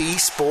OTB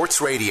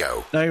Sports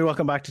Radio. Now you're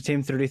welcome back to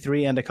Team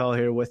 33. Enda Call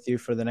here with you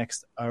for the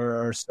next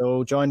hour or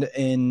so. Joined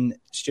in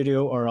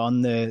studio or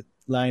on the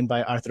line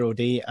by Arthur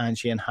O'Dea and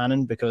Shane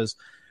Hannon, because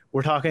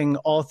we're talking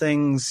all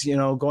things,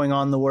 going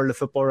on in the world of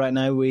football right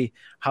now. We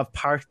have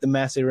parked the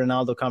Messi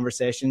Ronaldo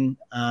conversation,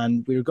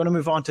 and we're going to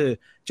move on to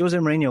Jose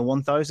Mourinho,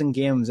 1,000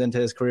 games into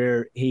his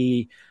career.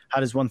 He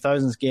had his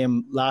 1,000th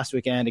game last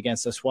weekend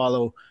against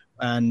Sassuolo,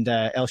 and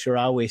El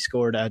Shaarawy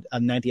scored a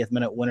 90th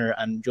minute winner,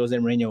 and Jose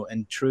Mourinho,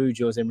 in true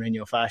Jose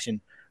Mourinho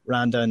fashion,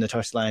 ran down the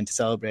touchline to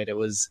celebrate. It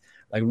was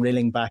like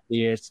reeling back the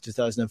year to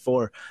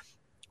 2004.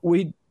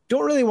 We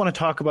don't really want to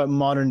talk about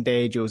modern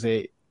day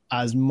Jose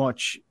as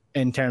much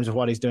in terms of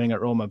what he's doing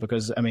at Roma,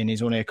 because, I mean,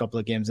 he's only a couple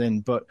of games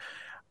in. But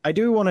I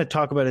do want to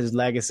talk about his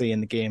legacy in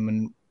the game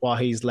and what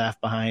he's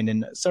left behind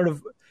and sort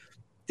of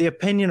the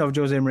opinion of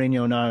Jose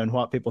Mourinho now and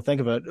what people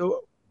think of it.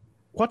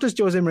 What does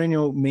Jose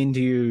Mourinho mean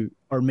to you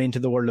or mean to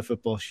the world of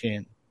football,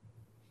 Shane?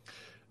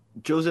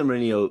 Jose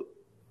Mourinho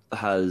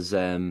has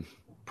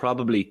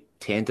probably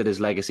tainted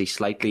his legacy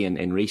slightly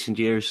in recent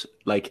years.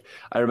 Like,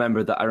 I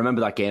remember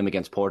that game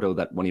against Porto,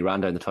 that when he ran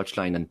down the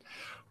touchline and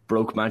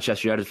broke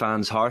Manchester United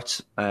fans'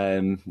 hearts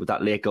with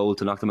that late goal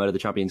to knock them out of the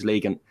Champions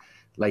League. And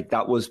like,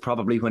 that was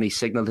probably when he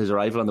signalled his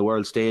arrival on the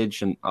world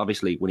stage. And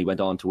obviously when he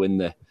went on to win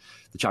the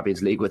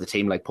Champions League with a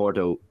team like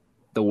Porto,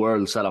 the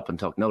world set up and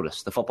took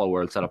notice. The football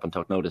world set up and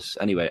took notice.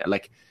 Anyway,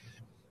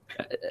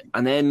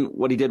 and then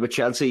what he did with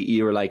Chelsea,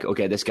 you were like,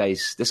 okay, this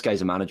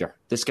guy's a manager.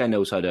 This guy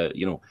knows how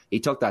to, he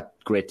took that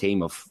great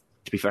team of,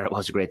 to be fair, it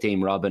was a great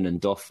team, Robin and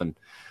Duff and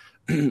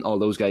all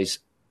those guys,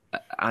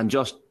 and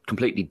just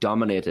completely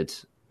dominated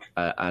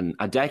and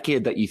a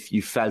decade that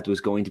you felt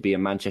was going to be a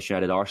Manchester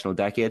United Arsenal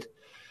decade,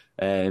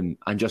 and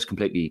just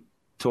completely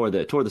tore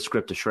the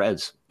script to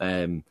shreds.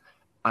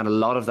 And a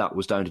lot of that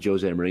was down to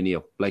Jose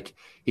Mourinho. Like,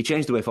 he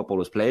changed the way football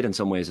was played in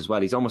some ways as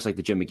well. He's almost like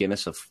the Jim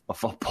McGuinness of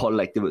football.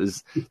 Like, there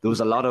was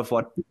a lot of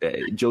what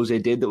Jose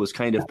did that was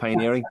kind of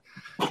pioneering.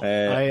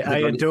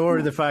 I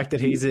adore the fact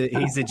that he's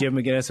the Jim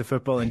McGuinness of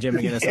football, and Jim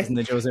McGuinness isn't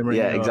the Jose Mourinho.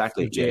 Yeah,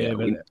 exactly. Yeah,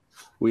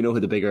 we know who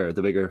the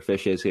bigger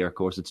fish is here. Of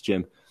course, it's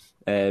Jim.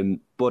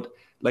 But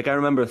like, I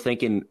remember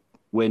thinking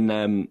when,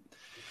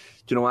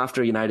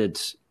 after United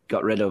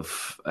got rid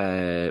of,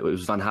 it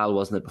was Van Gaal,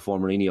 wasn't it, before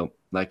Mourinho?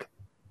 Like,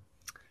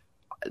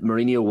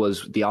 Mourinho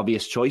was the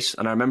obvious choice.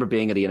 And I remember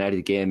being at a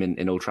United game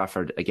in Old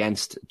Trafford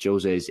against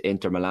Jose's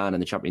Inter Milan in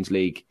the Champions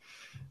League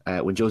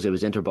when Jose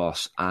was Inter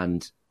boss.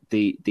 And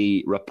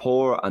the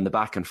rapport and the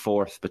back and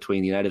forth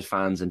between the United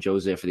fans and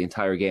Jose for the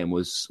entire game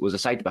was a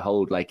sight to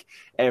behold. Like,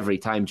 every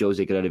time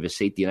Jose got out of his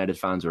seat, the United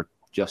fans were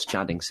just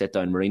chanting, "Sit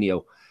down,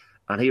 Mourinho."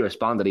 And he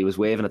responded. He was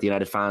waving at the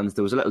United fans.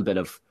 There was a little bit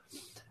of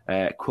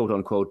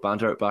quote-unquote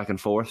banter back and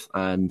forth.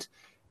 And,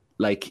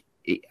 like,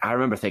 I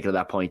remember thinking at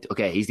that point,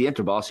 okay, he's the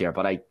Inter boss here,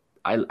 but I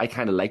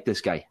kind of like this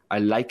guy. I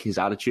like his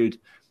attitude.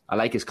 I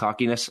like his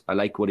cockiness. I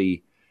like what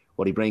he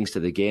brings to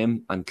the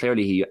game. And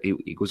clearly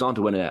he goes on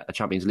to win a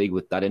Champions League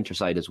with that Inter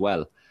side as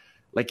well.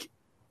 Like,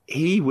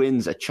 he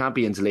wins a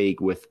Champions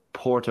League with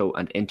Porto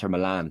and Inter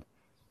Milan.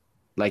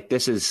 Like,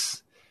 this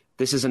is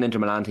an Inter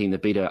Milan team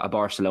that beat a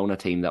Barcelona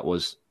team that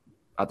was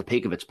at the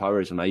peak of its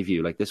powers, in my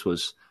view. Like, this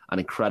was an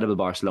incredible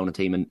Barcelona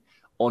team and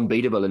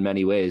unbeatable in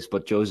many ways,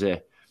 but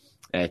Jose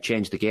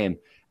changed the game.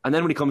 And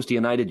then when he comes to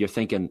United, you're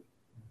thinking,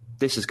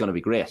 this is going to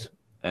be great.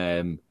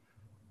 Sadly,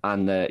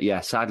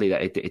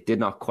 it did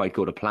not quite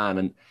go to plan.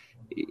 And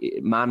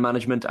man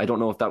management, I don't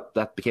know if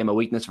that became a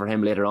weakness for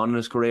him later on in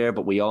his career,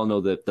 but we all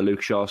know the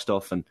Luke Shaw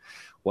stuff and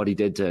what he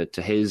did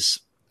to his,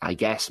 I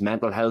guess,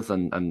 mental health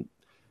and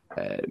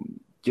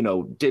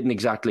didn't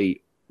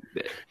exactly,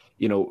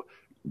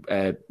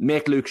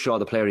 make Luke Shaw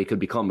the player he could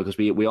become, because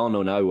we all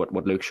know now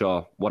what Luke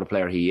Shaw, what a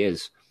player he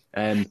is.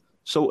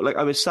 So, like,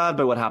 I was sad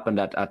by what happened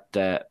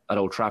at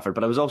Old Trafford,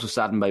 but I was also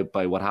saddened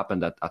by what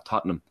happened at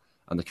Tottenham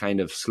and the kind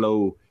of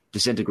slow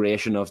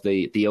disintegration of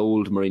the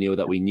old Mourinho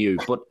that we knew.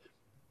 But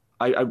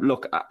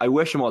I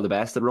wish him all the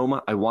best at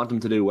Roma. I want him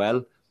to do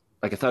well.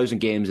 Like, 1,000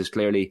 games is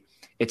clearly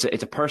it's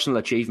a personal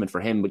achievement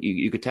for him. But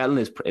you could tell in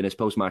his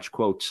post match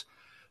quotes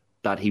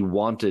that he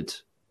wanted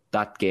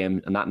that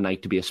game and that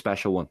night to be a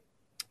special one.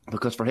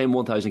 because for him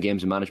 1,000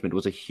 games in management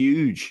was a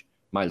huge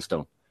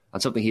milestone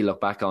and something he'll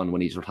look back on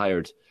when he's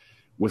retired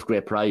with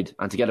great pride.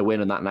 And to get a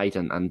win on that night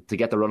and to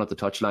get the run up the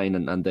touchline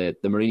and the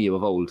Mourinho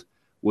of old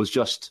was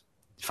just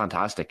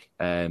fantastic.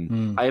 I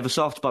have a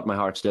soft spot in my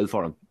heart still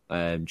for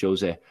him,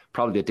 Jose.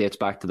 Probably it dates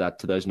back to that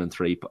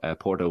 2003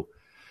 Porto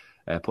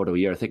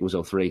year. I think it was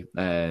 03.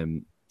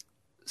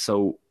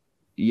 So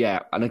yeah,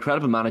 an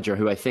incredible manager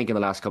who I think in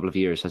the last couple of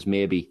years has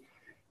maybe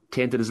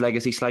tainted his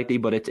legacy slightly,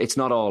 but it's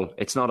not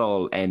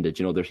all ended.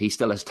 You know, he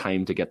still has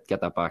time to get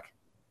that back.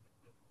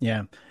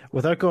 Yeah,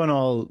 without going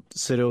all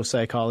pseudo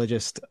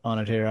psychologist on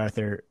it here,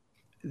 Arthur,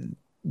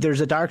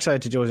 there's a dark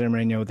side to Jose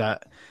Mourinho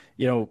that,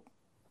 you know,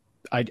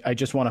 I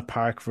just want to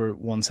park for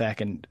 1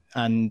 second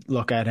and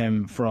look at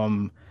him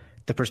from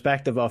the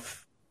perspective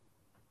of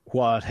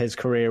what his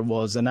career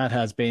was, and that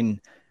has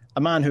been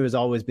a man who has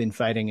always been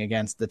fighting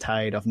against the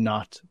tide of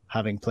not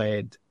having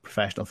played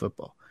professional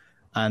football.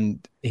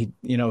 And he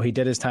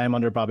did his time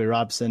under Bobby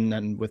Robson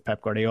and with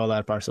Pep Guardiola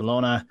at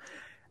Barcelona,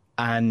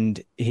 and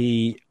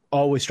he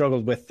always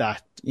struggled with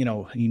that. You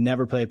know, he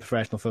never played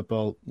professional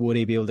football. Would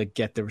he be able to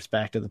get the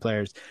respect of the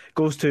players?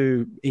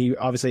 He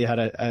obviously had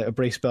a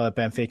brief spell at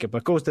Benfica,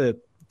 but goes to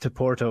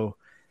Porto,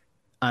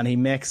 and he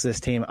makes this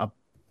team a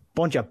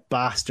bunch of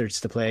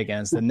bastards to play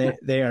against, and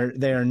they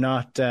are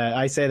not.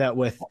 I say that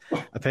with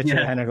a picture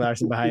of Henrik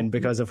Larsson behind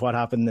because of what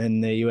happened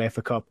in the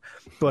UEFA Cup,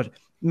 but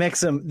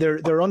makes them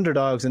they're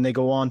underdogs, and they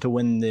go on to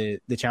win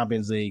the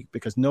Champions League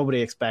because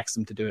nobody expects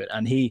them to do it,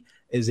 and he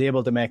is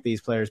able to make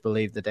these players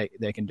believe that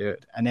they can do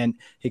it. And then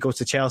he goes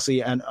to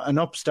Chelsea, and an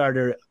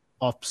upstarter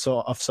of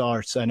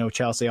sorts. I know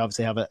Chelsea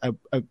obviously have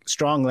a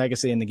strong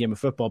legacy in the game of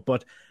football,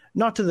 but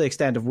not to the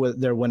extent of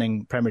their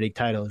winning Premier League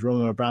titles.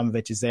 Roman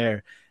Abramovich is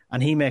there,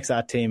 and he makes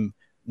that team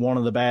one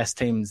of the best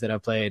teams that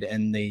have played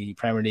in the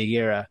Premier League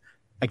era.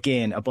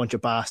 Again, a bunch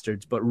of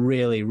bastards, but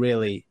really,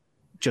 really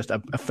just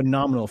a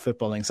phenomenal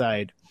footballing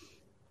side.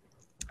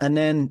 And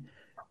then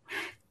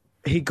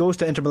he goes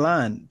to Inter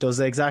Milan, does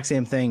the exact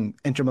same thing.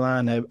 Inter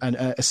Milan,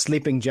 a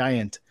sleeping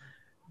giant,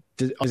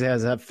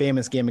 has a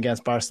famous game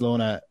against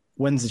Barcelona,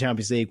 wins the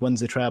Champions League, wins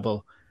the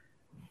treble.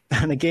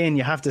 And again,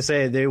 you have to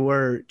say they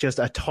were just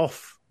a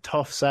tough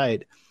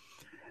side.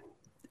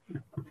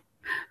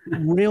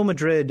 Real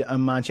Madrid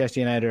and Manchester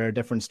United are a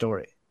different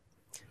story.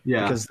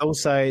 Yeah. Because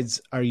those sides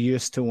are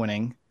used to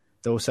winning.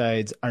 Those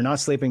sides are not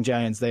sleeping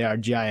giants. They are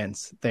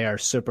giants. They are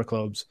super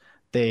clubs.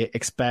 They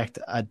expect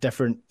a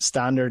different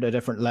standard, a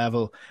different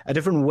level, a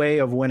different way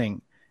of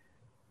winning.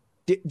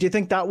 Do you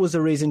think that was the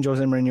reason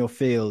Jose Mourinho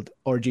failed,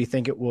 or do you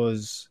think it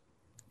was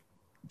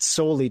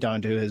solely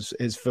down to his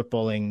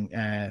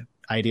footballing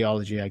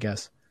ideology, I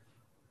guess?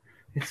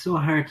 It's so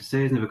hard to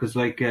say, isn't it? Because,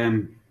 like, I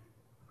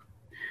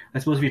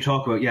suppose if you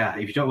talk about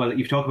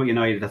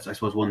United, that's, I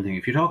suppose, one thing.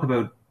 If you talk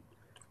about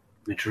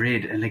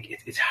Madrid, and like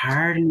it's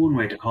hard in one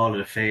way to call it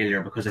a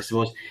failure, because I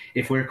suppose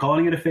if we're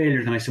calling it a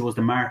failure, then I suppose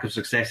the mark of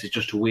success is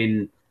just to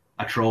win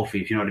a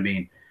trophy, if you know what I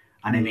mean.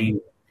 And I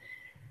mean,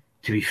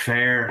 to be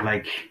fair,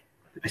 like,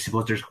 I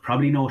suppose there's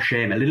probably no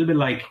shame. A little bit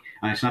like,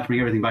 and it's not to bring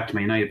everything back to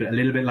Man United, but a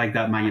little bit like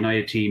that Man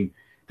United team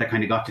that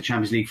kind of got to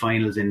Champions League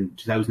finals in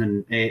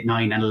 2008,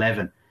 9 and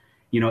 11.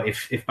 You know,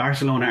 if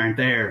Barcelona aren't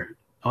there,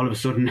 all of a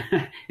sudden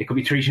it could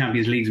be 3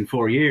 Champions Leagues in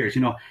 4 years,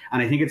 you know.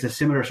 And I think it's a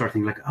similar sort of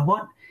thing. Like,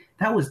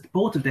 that was,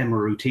 both of them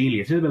were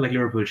routinely, it's a little bit like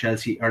Liverpool,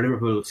 Chelsea, or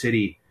Liverpool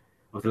City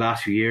of the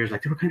last few years.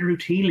 Like, they were kind of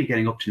routinely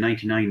getting up to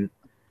 99,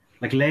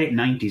 like late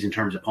 90s in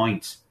terms of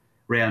points.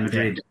 Real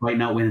Madrid, despite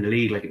not winning the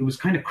league, like, it was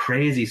kind of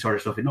crazy sort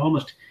of stuff. It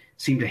almost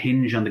seemed to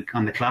hinge on the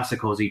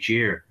Clásicos each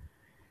year.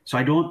 So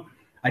I don't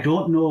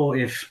know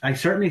if, I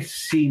certainly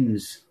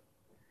seems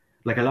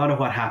like a lot of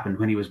what happened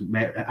when he was,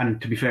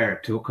 and to be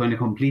fair, to kind of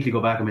completely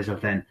go back on myself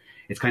then,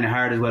 it's kind of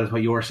hard as well as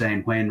what you were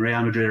saying, when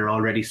Real Madrid are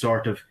already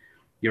sort of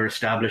your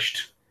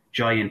established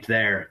giant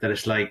there, that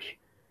it's like,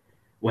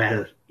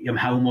 well,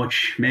 how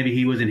much maybe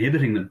he was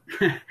inhibiting them.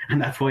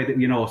 And that's why,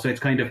 you know, so it's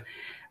kind of,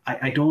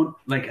 I don't,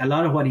 like, a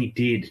lot of what he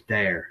did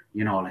there,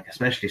 you know, like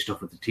especially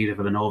stuff with the Tita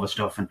Villanova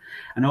stuff, and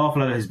an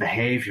awful lot of his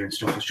behaviour and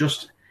stuff was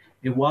just,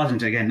 it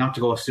wasn't, again, not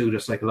to go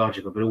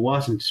pseudo-psychological, but it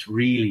wasn't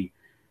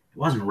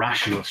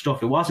rational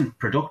stuff. It wasn't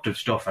productive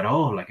stuff at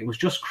all. Like, it was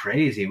just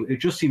crazy. It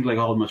just seemed like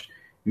almost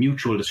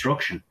mutual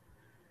destruction.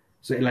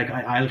 So, like,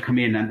 I'll come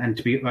in and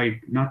to be, I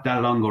not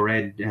that long ago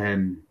read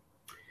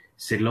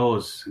Sid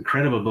Lowe's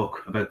incredible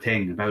book about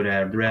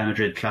the Real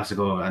Madrid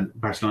Clásico and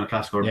Barcelona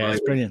Clásico. Yeah,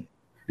 it's brilliant.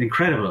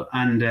 Incredible.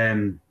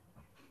 And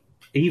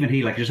even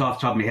he, like, just off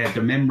the top of my head,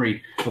 the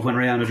memory of when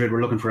Real Madrid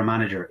were looking for a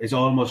manager is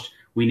almost,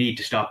 we need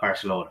to stop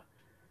Barcelona.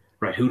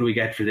 Right, who do we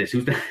get for this?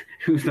 Who's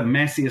the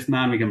messiest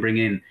man we can bring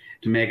in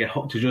to make it,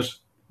 to just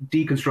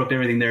deconstruct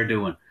everything they're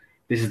doing?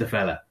 This is the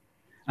fella.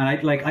 And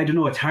I don't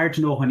know, it's hard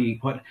to know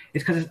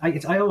it's because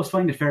I always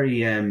find it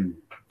very, a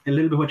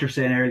little bit what you're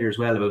saying earlier as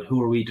well about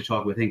who are we to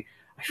talk about things.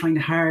 I find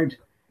it hard,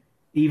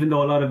 even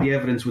though a lot of the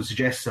evidence would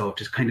suggest so,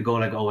 to kind of go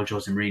like, oh, well,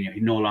 Jose Mourinho, he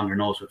no longer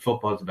knows what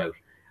football's about.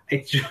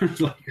 It's just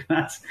like,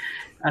 that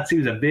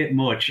seems a bit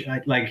much.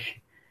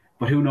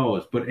 But who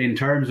knows? But in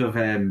terms of,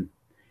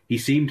 he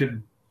seemed to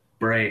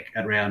break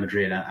at Real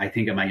Madrid. I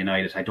think at Man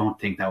United, I don't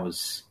think that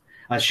was,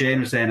 as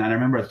Shane was saying, and I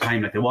remember at the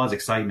time, like, there was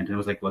excitement, and it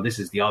was like, well, this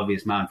is the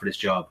obvious man for this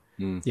job.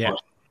 Yeah.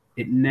 But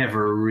it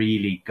never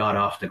really got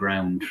off the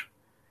ground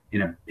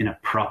in a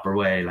proper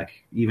way.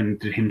 Like, even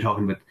him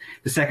talking about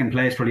the second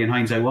place, probably in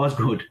hindsight was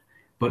good,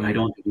 but I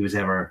don't think he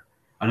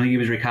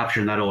was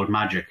recapturing that old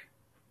magic.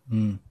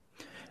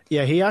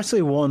 Yeah, he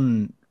actually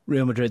won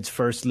Real Madrid's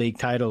first league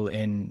title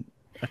in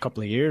a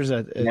couple of years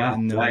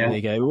in the La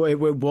Liga. It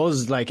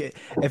was like,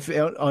 if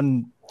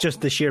on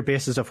just the sheer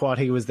basis of what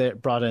he was there,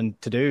 brought in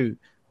to do,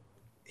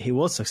 he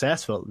was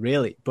successful,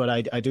 really. But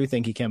I do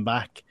think he came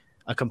back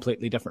a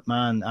completely different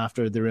man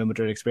after the Real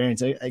Madrid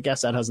experience. I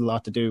guess that has a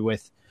lot to do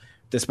with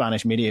the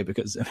Spanish media,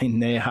 because, I mean,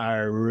 they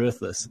are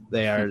ruthless.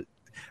 They are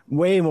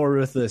way more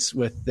ruthless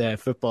with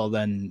football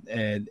than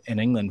in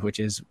England, which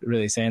is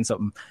really saying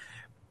something.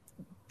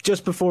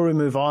 Just before we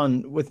move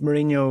on, with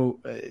Mourinho,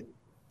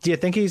 do you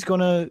think he's going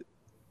to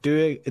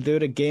do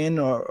it again,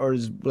 or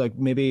is like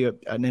maybe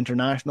an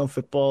international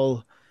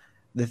football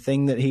the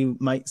thing that he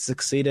might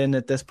succeed in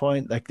at this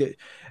point? Like,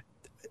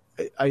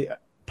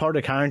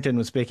 Padraig Harrington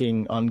was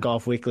speaking on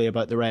Golf Weekly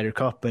about the Ryder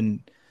Cup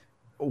and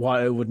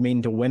what it would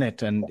mean to win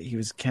it, and he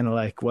was kind of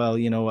like, well,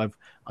 you know,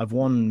 I've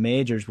won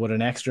majors. Would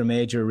an extra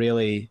major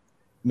really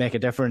make a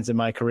difference in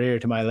my career,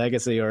 to my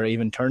legacy, or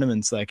even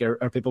tournaments? Like,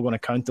 are people going to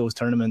count those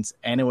tournaments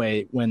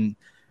anyway when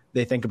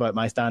they think about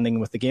my standing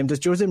with the game?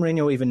 Does Jose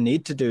Mourinho even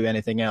need to do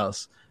anything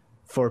else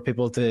for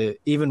people to,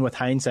 even with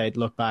hindsight,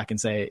 look back and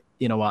say,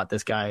 you know what,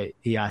 this guy,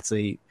 he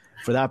actually,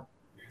 for that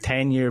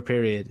 10-year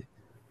period,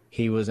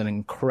 he was an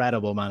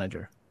incredible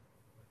manager?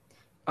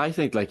 I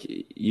think, like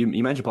you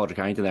mentioned Padraig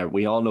Harrington there.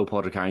 We all know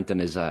Padraig Harrington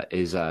is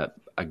a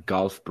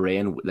golf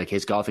brain. Like,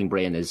 his golfing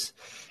brain is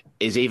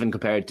even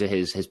compared to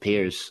his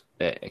peers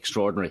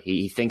extraordinary.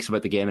 He thinks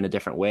about the game in a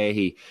different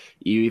way.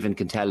 You even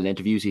can tell in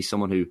interviews he's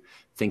someone who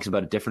thinks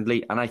about it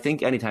differently. And I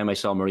think anytime I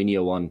saw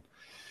Mourinho on,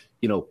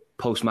 you know,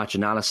 post-match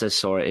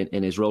analysis or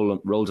in his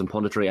roles in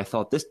punditry, I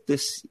thought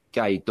this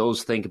guy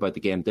does think about the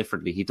game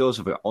differently. He does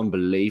have an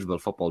unbelievable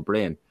football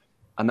brain,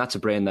 and that's a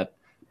brain that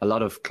a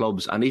lot of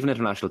clubs and even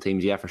international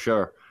teams, for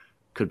sure,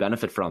 could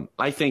benefit from.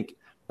 I think,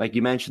 like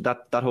you mentioned,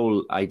 that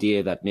whole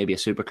idea that maybe a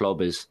super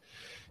club is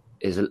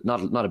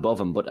not above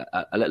him, but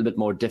a little bit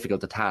more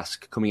difficult to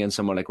task, coming in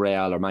somewhere like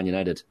Real or Man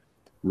United.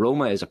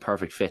 Roma is a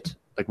perfect fit.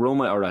 Like,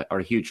 Roma are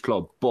a huge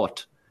club,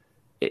 but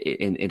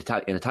in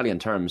Italian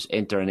terms,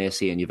 Inter and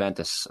AC and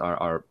Juventus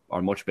are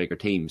much bigger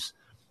teams.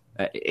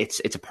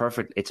 It's a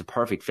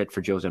perfect fit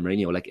for Jose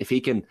Mourinho. Like, if he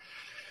can,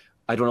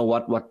 I don't know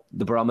what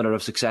the barometer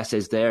of success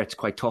is there. It's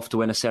quite tough to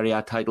win a Serie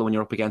A title when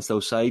you're up against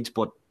those sides,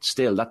 but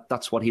still,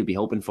 that's what he'll be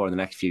hoping for in the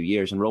next few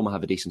years. And Roma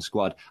have a decent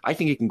squad. I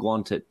think he can go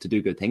on to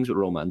do good things with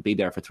Roma and be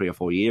there for 3 or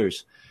 4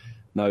 years.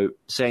 Now,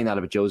 saying that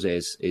about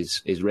Jose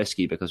is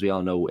risky, because we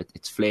all know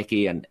it's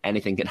flaky and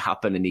anything can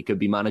happen, and he could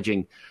be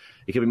managing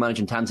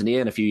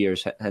Tanzania in a few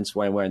years, hence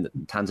why I'm wearing the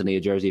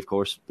Tanzania jersey, of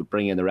course, to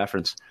bring in the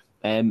reference.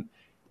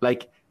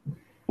 Like,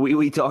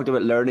 we talked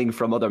about learning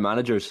from other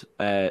managers,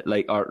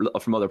 or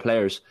from other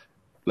players,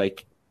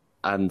 like,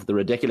 and the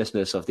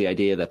ridiculousness of the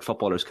idea that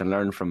footballers can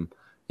learn from,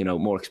 you know,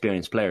 more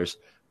experienced players.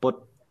 But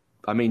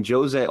I mean,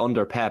 Jose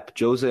under Pep,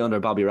 Jose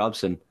under Bobby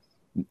Robson,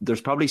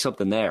 there's probably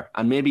something there,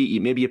 and maybe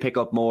you pick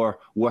up more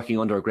working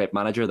under a great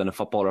manager than a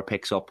footballer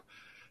picks up,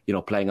 you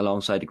know, playing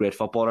alongside a great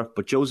footballer.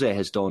 But Jose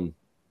has done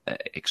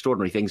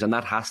extraordinary things, and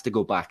that has to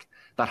go back.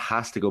 That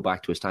has to go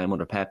back to his time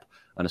under Pep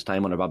and his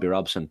time under Bobby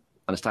Robson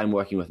and his time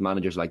working with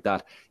managers like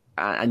that.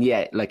 And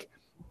yeah, like,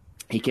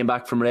 he came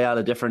back from Real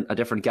a different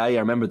guy. I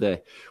remember in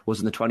the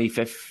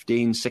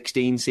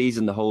 2015-16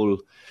 season, the whole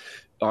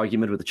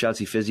argument with the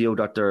Chelsea physio,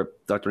 Dr.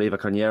 Eva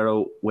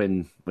Carneiro,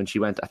 when she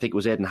went, I think it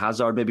was Eden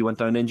Hazard maybe went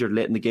down injured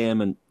late in the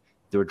game, and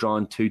they were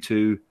drawn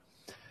 2-2.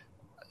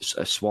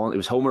 It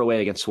was Homer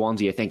away against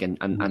Swansea, I think,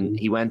 and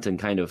he went and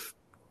kind of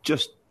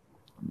just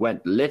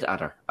went lit at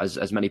her,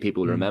 as many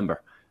people will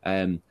remember.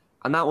 And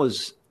that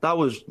was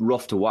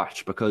rough to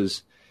watch,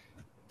 because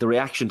the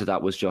reaction to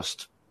that was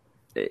just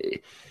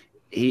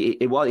he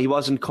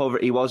wasn't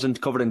covered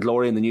in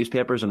glory in the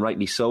newspapers, and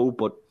rightly so,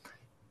 but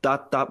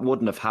that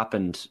wouldn't have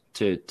happened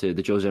to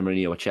the Jose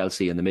Mourinho at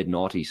Chelsea in the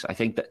mid-noughties. I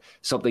think that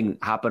something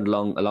happened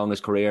along his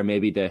career,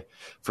 maybe the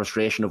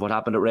frustration of what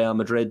happened at Real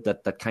Madrid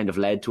that kind of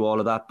led to all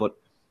of that. But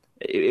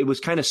it was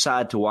kind of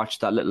sad to watch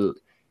that little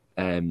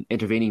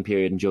intervening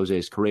period in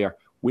Jose's career.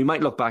 We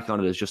might look back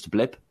on it as just a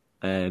blip,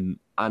 and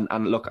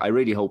look, I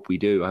really hope we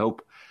do. I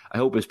hope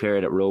his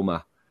period at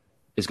Roma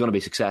is going to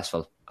be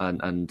successful,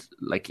 and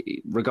like,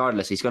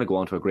 regardless, he's going to go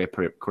on to a great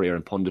career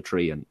in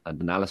punditry and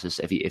analysis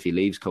if he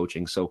leaves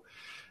coaching. So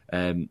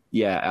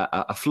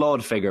a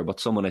flawed figure, but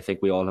someone I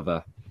think we all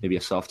have maybe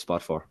a soft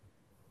spot for.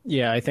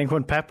 Yeah, I think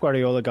when Pep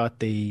Guardiola got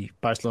the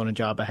Barcelona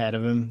job ahead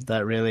of him,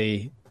 that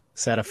really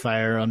set a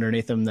fire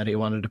underneath him, that he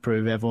wanted to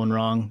prove everyone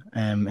wrong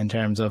in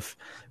terms of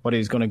what he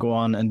was going to go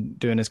on and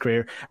do in his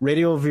career.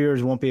 Radio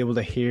viewers won't be able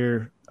to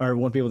hear or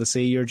won't be able to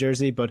see your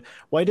jersey, but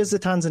why does the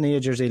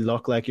Tanzania jersey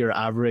look like your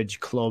average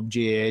club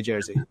GAA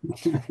jersey?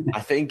 I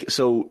think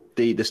so.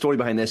 The story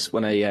behind this,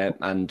 when I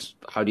and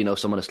how do you know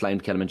someone has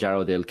climbed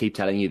Kilimanjaro? They'll keep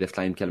telling you they've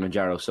climbed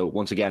Kilimanjaro. So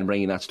once again,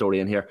 bringing that story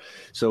in here.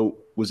 So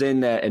was in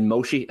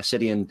Moshi, a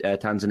city in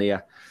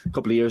Tanzania, a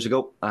couple of years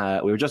ago.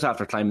 We were just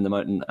after climbing the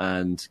mountain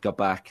and got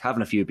back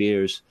having a few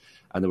beers,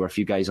 and there were a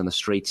few guys on the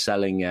street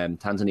selling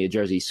Tanzania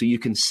jerseys. So you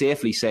can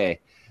safely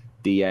say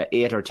the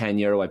 €8 or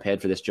 €10 I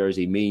paid for this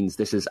jersey means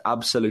this is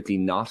absolutely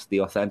not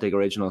the authentic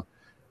original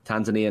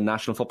Tanzanian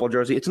national football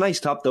jersey. It's a nice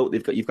top though.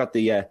 You've got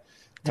the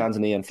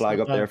Tanzanian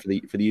flag up there for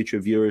the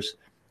YouTube viewers.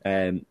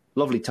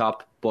 Lovely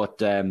top, but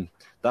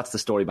that's the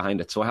story behind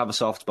it. So I have a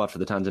soft spot for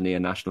the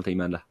Tanzanian national team,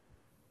 Enda.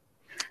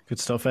 Good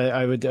stuff.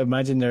 I would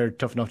imagine they're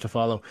tough enough to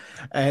follow.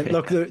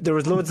 Look, there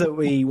was loads that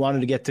we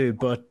wanted to get to,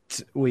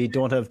 but we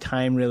don't have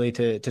time really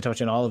to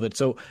touch on all of it.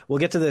 So we'll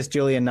get to this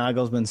Julian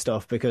Nagelsmann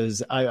stuff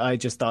because I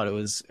just thought it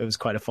was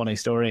quite a funny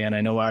story, and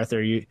I know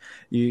Arthur,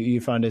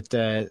 you found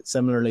it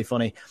similarly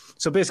funny.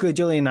 So basically,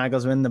 Julian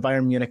Nagelsmann, the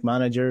Bayern Munich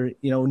manager,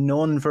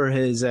 known for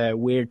his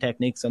weird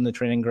techniques on the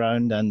training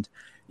ground, and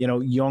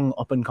young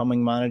up and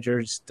coming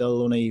manager,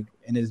 still only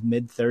in his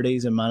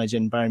mid-30s and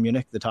managing Bayern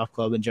Munich, the top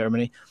club in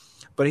Germany.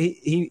 But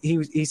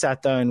he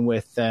sat down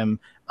with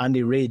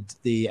Andy Reid,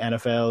 the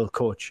NFL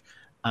coach,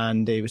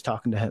 and he was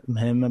talking to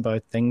him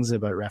about things,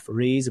 about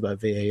referees,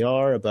 about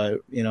VAR,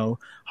 about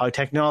how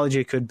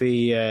technology could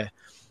be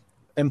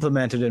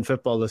implemented in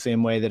football the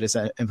same way that it's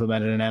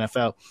implemented in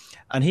NFL.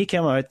 And he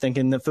came out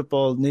thinking that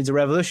football needs a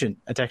revolution,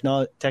 a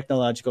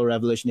technological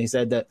revolution. He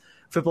said that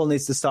football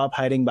needs to stop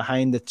hiding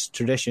behind its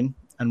tradition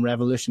and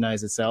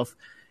revolutionize itself.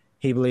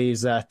 He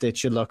believes that it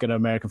should look at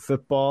American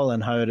football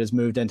and how it has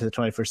moved into the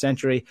 21st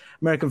century.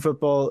 American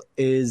football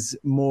is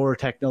more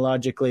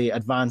technologically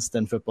advanced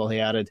than football, he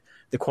added.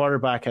 The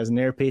quarterback has an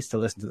earpiece to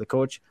listen to the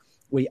coach.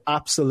 We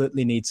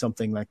absolutely need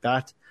something like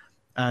that.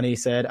 And he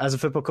said, as a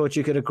football coach,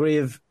 you could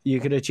achieve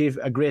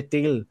a great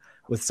deal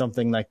with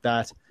something like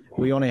that.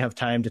 We only have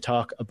time to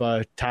talk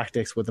about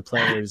tactics with the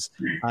players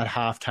at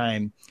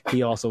halftime.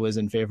 He also is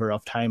in favour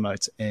of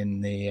timeouts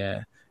in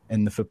the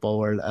football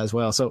world as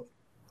well. So,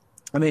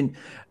 I mean,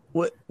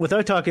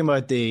 without talking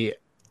about the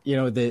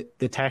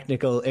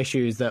technical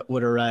issues that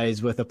would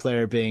arise with a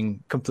player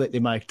being completely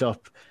mic'd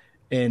up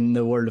in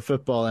the world of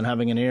football and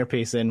having an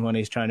earpiece in when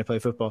he's trying to play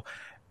football,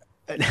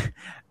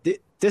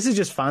 this is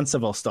just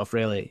fanciful stuff,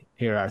 really.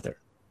 Here, Arthur.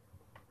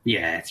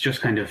 Yeah, it's just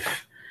kind of,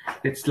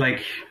 it's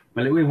like,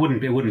 well, it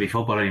wouldn't be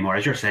football anymore,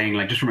 as you're saying.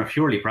 Like, just from a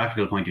purely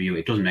practical point of view,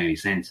 it doesn't make any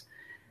sense.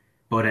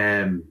 But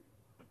it's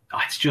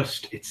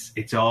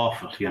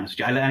awful, to be honest with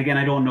you. And again,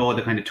 I don't know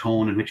the kind of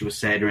tone in which it was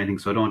said or anything,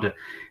 so I don't want to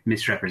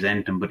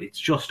misrepresent them, but it's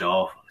just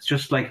awful. It's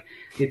just like,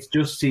 it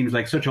just seems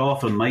like such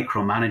awful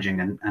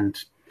micromanaging. And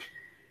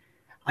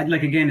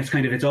again,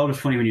 it's always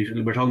funny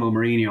when we're talking about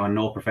Mourinho and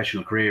no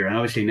professional career. And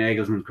obviously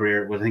Nagelsmann's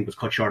career was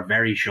cut short,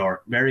 very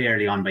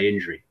early on by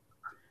injury.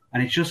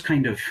 And it's just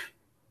kind of,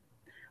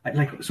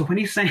 so when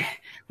he's saying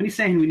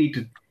we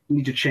need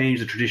to change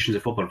the traditions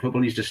of football.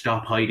 Football needs to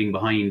stop hiding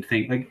behind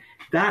things. Like,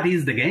 that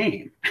is the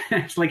game.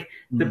 It's like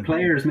the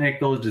players make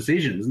those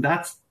decisions. And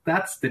that's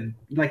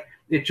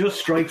it just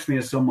strikes me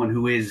as someone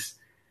who is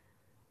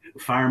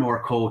far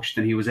more coached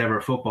than he was ever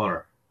a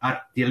footballer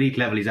at the elite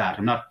level he's at.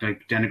 I'm not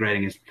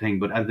denigrating his thing,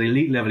 but at the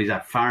elite level he's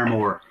at, far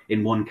more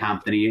in one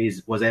camp than he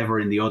was ever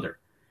in the other.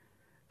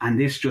 And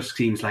this just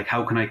seems like,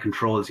 how can I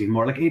control this even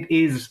more? Like, it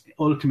is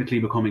ultimately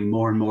becoming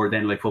more and more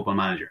then like Football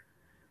Manager.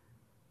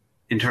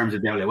 In terms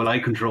of, well, I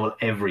control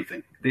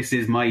everything. This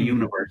is my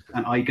universe,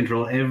 and I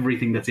control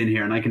everything that's in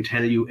here, and I can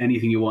tell you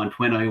anything you want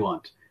when I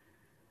want.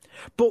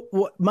 But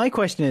my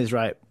question is,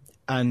 right,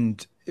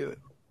 and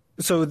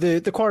so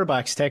the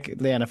quarterbacks, take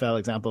the NFL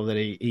example that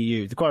he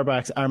used. The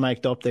quarterbacks are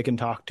mic'd up. They can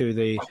talk to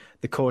the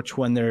coach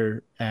when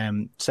they're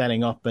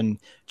setting up and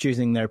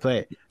choosing their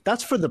play.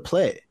 That's for the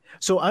play.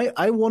 So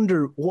I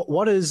wonder,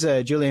 what is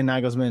Julian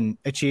Nagelsmann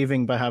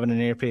achieving by having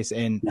an earpiece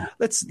in? Yeah.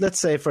 Let's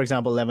say, for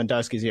example,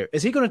 Lewandowski's here.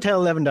 Is he going to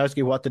tell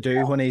Lewandowski what to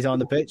do when he's on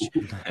the pitch?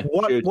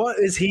 What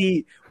is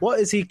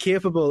he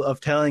capable of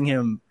telling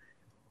him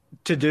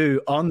to do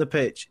on the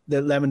pitch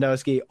that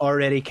Lewandowski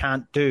already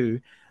can't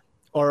do,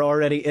 or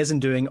already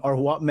isn't doing, or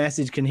what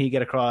message can he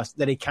get across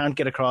that he can't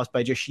get across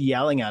by just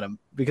yelling at him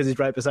because he's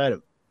right beside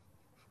him?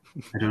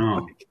 I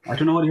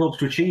don't know what he hopes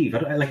to achieve.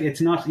 It's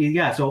not.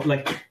 Yeah, so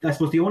I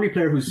suppose the only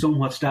player who's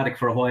somewhat static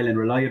for a while and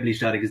reliably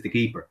static is the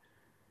keeper.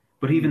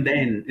 But even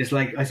then, it's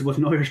like, I suppose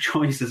Neuer's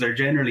choices are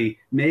generally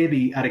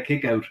maybe at a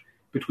kick out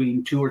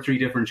between 2 or 3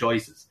 different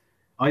choices,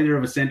 either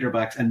of his centre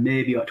backs and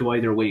maybe to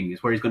either wing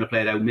is where he's going to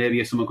play it out. Maybe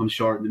if someone comes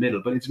short in the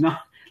middle, but it's not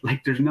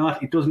like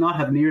it does not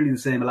have nearly the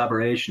same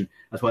elaboration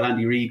as what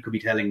Andy Reid could be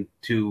telling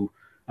to,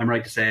 I'm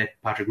right to say,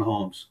 Patrick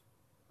Mahomes,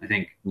 I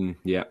think.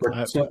 Yeah.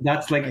 So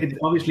that's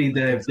obviously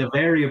the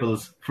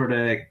variables for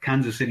the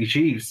Kansas City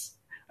Chiefs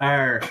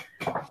are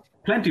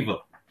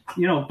plentiful,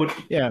 but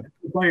yeah,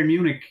 Bayern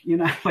Munich,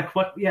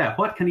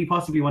 what can he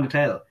possibly want to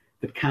tell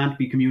that can't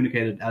be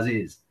communicated as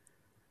is?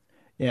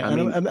 Yeah.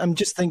 I'm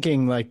just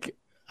thinking,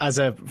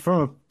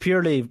 from a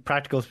purely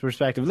practical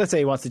perspective, let's say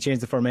he wants to change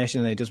the formation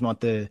and they just want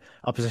the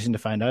opposition to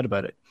find out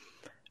about it.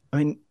 I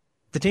mean,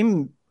 the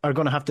team are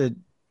going to have to.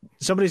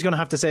 Somebody's going to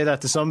have to say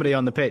that to somebody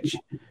on the pitch.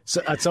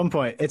 So at some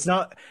point, it's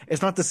not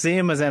the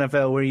same as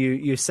NFL where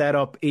you set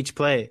up each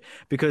play,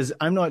 because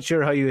I'm not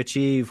sure how you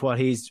achieve what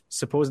he's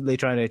supposedly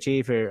trying to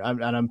achieve here.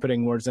 And I'm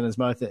putting words in his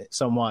mouth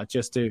somewhat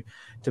just to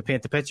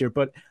paint the picture.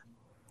 But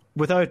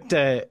without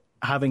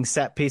having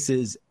set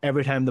pieces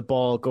every time the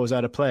ball goes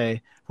out of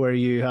play, where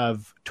you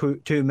have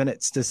 2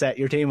 minutes to set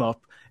your team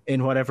up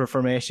in whatever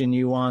formation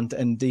you want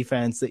and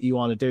defense that you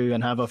want to do,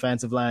 and have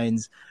offensive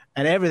lines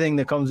and everything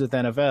that comes with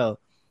NFL.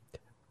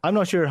 I'm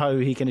not sure how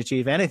he can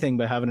achieve anything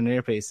by having an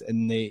earpiece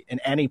in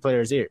any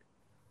player's ear.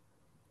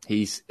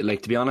 He's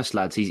like, to be honest,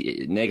 lads,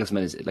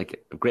 Nagelsmann is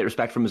like, great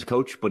respect from him as a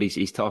coach, but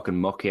he's talking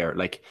muck here.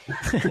 Like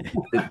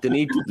the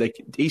need, like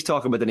he's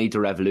talking about the need to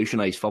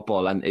revolutionise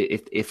football, and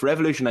if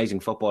revolutionising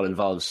football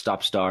involves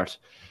stop-start,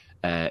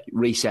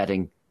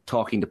 resetting,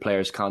 talking to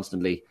players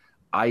constantly,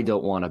 I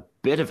don't want a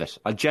bit of it.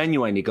 I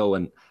genuinely go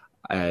and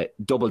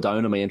double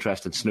down on my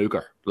interest in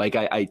snooker. Like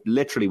I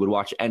literally would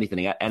watch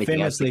anything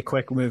famously else.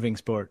 Quick moving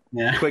sport.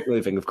 Yeah. Quick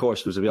moving, of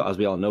course, as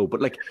we all know.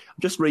 But like,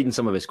 I'm just reading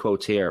some of his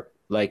quotes here.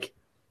 Like,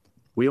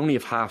 we only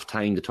have half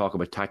time to talk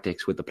about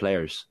tactics with the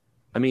players.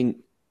 I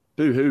mean,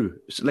 boo-hoo.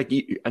 Like,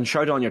 and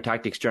shout on your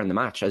tactics during the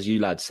match, as you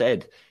lads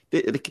said.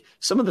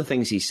 Some of the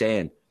things he's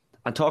saying,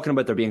 and talking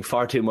about there being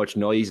far too much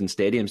noise in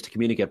stadiums to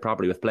communicate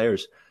properly with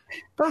players,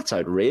 that's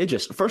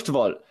outrageous. First of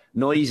all,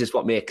 noise is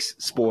what makes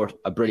sport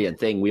a brilliant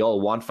thing. We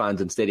all want fans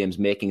in stadiums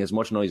making as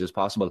much noise as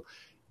possible.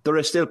 There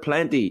is still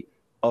plenty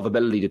of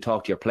ability to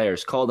talk to your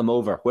players, call them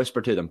over,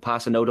 whisper to them,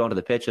 pass a note onto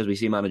the pitch, as we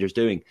see managers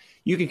doing.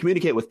 You can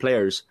communicate with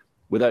players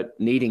without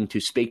needing to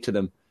speak to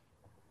them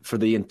for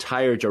the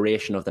entire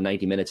duration of the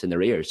 90 minutes in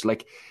their ears.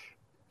 Like,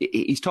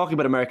 he's talking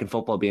about American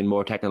football being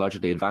more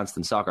technologically advanced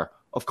than soccer.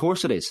 Of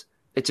course it is.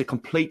 It's a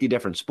completely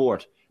different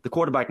sport. The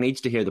quarterback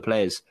needs to hear the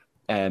plays.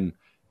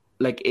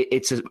 Like,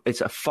 it's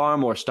a far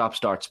more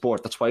stop-start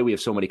sport. That's why we have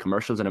so many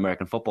commercials in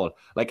American football.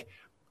 Like,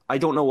 I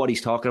don't know what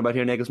he's talking about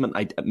here,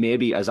 Nagelsmann.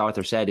 Maybe, as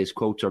Arthur said, his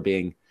quotes are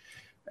being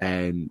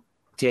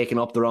taken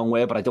up the wrong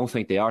way, but I don't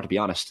think they are, to be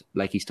honest.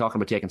 Like, he's talking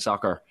about taking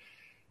soccer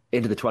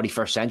into the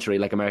 21st century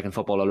like American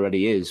football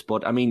already is.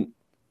 But, I mean,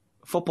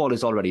 football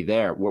is already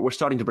there. We're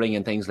starting to bring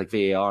in things like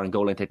VAR and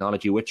goal line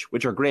technology,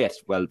 which are great.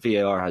 Well,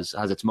 VAR has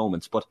its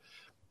moments. But,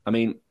 I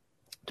mean,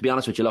 to be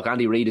honest with you, look,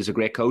 Andy Reid is a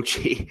great coach.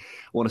 He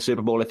won a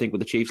Super Bowl, I think, with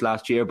the Chiefs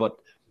last year, but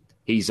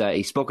he's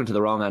spoken to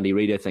the wrong Andy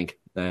Reid, I think.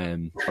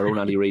 Our own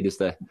Andy Reid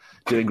is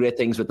doing great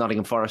things with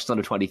Nottingham Forest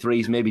under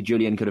 23s. Maybe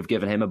Julian could have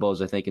given him a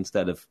buzz, I think,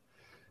 instead of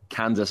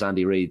Kansas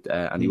Andy Reid,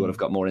 and he would have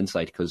got more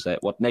insight, because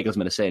what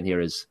Nagelsmann is saying here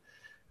is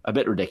a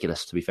bit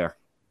ridiculous, to be fair.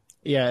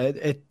 Yeah,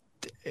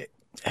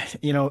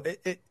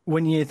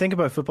 when you think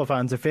about football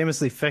fans, they're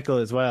famously fickle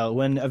as well.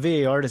 When a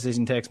VAR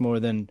decision takes more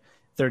than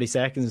 30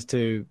 seconds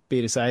to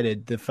be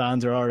decided, the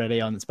fans are already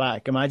on its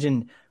back.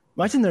 Imagine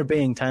there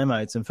being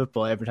timeouts in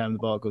football every time the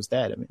ball goes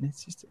dead. I mean,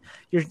 it's just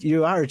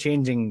you are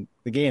changing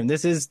the game.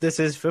 This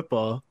is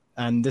football,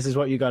 and this is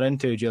what you got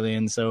into,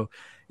 Julian. So,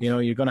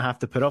 you're going to have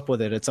to put up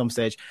with it at some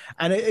stage.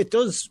 And it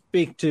does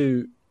speak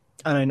to,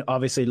 and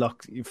obviously,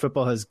 look,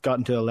 football has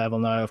gotten to a level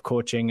now of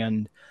coaching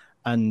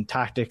and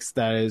tactics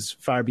that is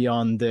far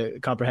beyond the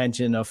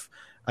comprehension of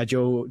a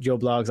Joe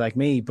Bloggs like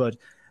me. But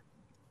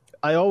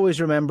I always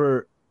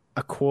remember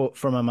a quote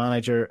from a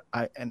manager,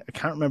 and I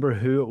can't remember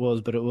who it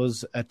was, but it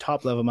was a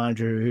top-level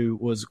manager who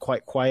was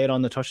quite quiet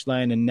on the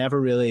touchline and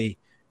never really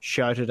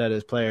shouted at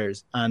his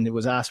players. And it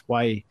was asked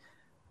why,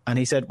 and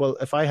he said, well,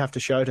 if I have to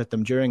shout at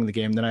them during the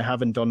game, then I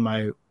haven't done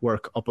my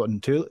work up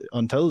until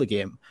the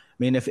game. I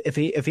mean, if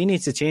he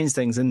needs to change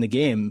things in the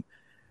game,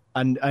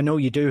 and I know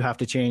you do have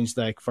to change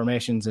like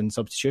formations and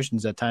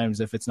substitutions at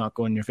times if it's not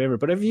going in your favour,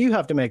 but if you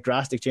have to make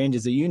drastic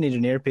changes that you need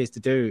an earpiece to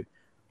do,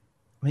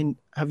 I mean,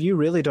 have you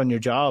really done your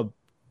job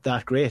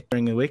that great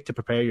during the week to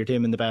prepare your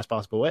team in the best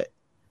possible way?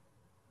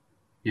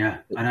 Yeah,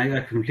 and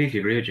I completely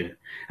agree with you.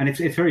 And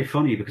it's very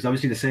funny, because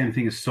obviously the same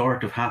thing is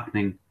sort of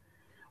happening,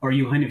 or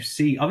you kind of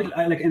see,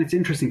 and it's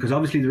interesting because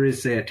obviously there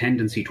is a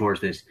tendency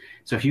towards this.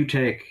 So if you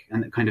take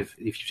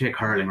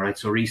hurling, right?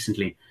 So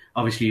recently,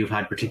 obviously you've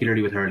had,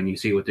 particularly with hurling, you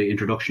see with the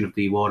introduction of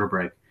the water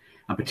break,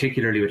 and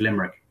particularly with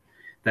Limerick,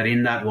 that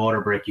in that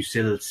water break you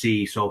still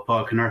see, so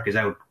Paul Kinnerk is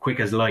out quick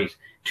as light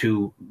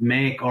to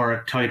make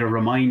or try to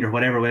remind or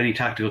whatever with any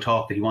tactical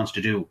talk that he wants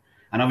to do.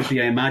 And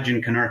obviously I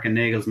imagine Kinnerk and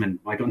Nagelsmann,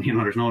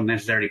 there's no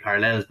necessarily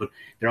parallels, but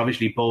they're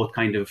obviously both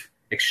kind of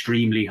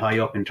extremely high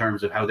up in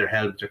terms of how they're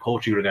held with their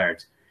coaching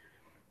regards.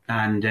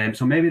 And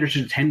so maybe there's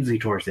just a tendency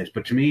towards this.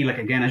 But to me, like,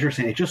 again, as you're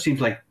saying, it just seems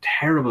like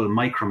terrible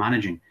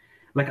micromanaging.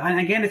 Like, and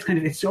again,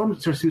 it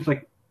sort of seems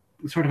like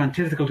sort of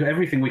antithetical to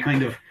everything we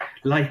kind of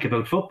like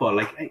about football.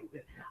 Like,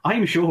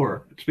 I'm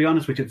sure, to be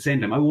honest with you, at the same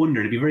time, I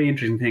wonder, it'd be a very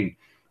interesting thing,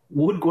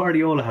 would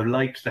Guardiola have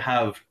liked to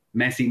have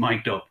Messi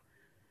mic'd up?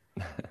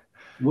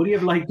 Would he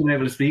have liked to be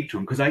able to speak to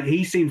him? Because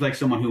he seems like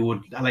someone who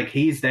would, like,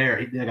 he's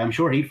there. Like, I'm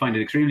sure he'd find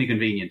it extremely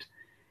convenient.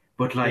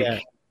 But, like, yeah.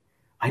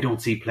 I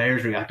don't see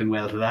players reacting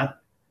well to that.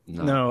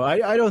 No,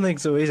 I don't think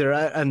so either.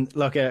 And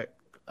look,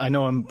 I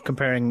know I'm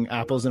comparing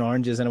apples and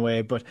oranges in a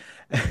way, but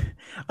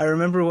I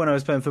remember when I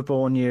was playing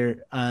football one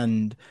year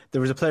and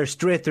there was a player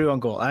straight through on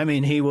goal. I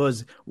mean, he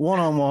was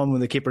one-on-one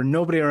with the keeper,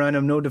 nobody around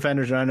him, no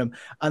defenders around him,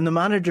 and the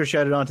manager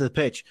shouted onto the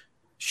pitch,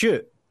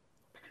 "Shoot."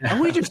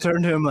 And we just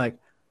turned to him like,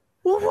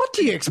 well, what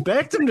do you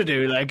expect him to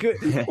do? Like,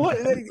 what?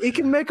 He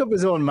can make up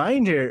his own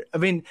mind here. I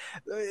mean,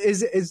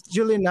 is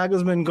Julian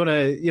Nagelsmann going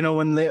to,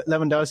 when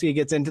Lewandowski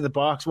gets into the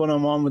box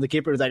one-on-one with the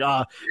keeper, it's like,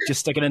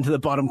 just stick it into the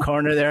bottom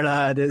corner there,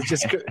 lad.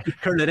 Just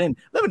curl it in.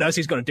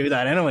 Lewandowski's going to do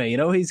that anyway.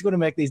 He's going to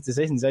make these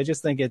decisions. I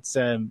just think it's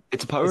a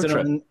power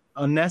trip.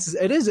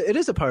 Unnecessary. It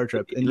is a power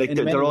trip.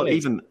 They're all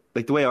even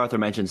like the way Arthur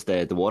mentions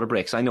the water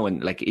breaks. I know,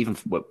 even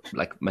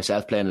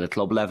myself playing at a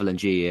club level in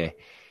GAA.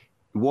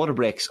 Water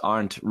breaks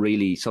aren't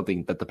really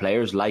something that the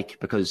players like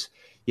because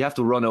you have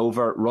to run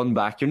over, run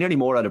back. You're nearly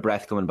more out of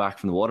breath coming back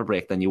from the water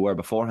break than you were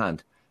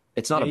beforehand.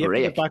 It's not a break.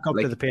 You have to get back up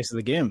to the pace of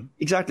the game.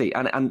 Exactly.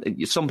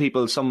 And some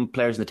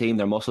players in the team,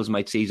 their muscles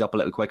might seize up a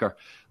little quicker.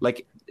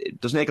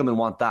 Does Nagelman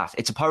want that?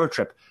 It's a power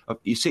trip.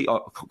 You see,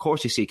 of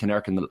course, you see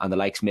Kinnerk and the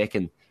likes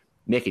making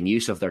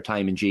use of their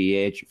time in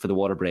GAA for the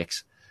water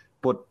breaks.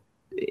 But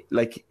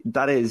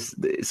that is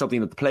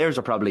something that the players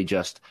are probably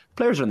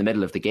players are in the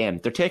middle of the game.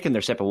 They're taking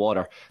their sip of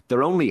water.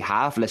 They're only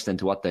half listening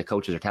to what the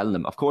coaches are telling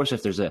them. Of course,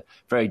 if there's a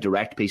very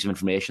direct piece of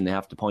information they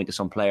have to point to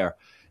some player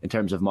in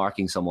terms of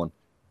marking someone,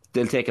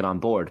 they'll take it on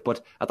board.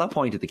 But at that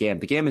point of the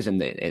game is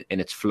in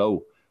its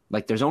flow.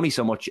 There's only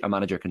so much a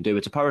manager can do.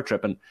 It's a power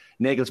trip, and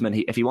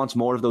Nagelsmann, if he wants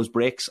more of those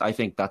breaks, I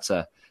think that's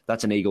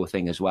an ego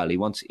thing as well. He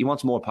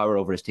wants more power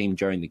over his team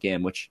during the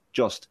game, which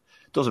just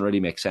doesn't really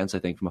make sense, I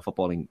think, from a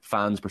footballing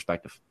fan's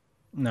perspective.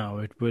 No,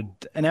 it would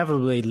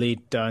inevitably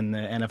lead down the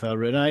NFL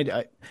route.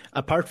 And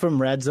apart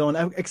from Red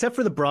Zone, except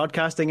for the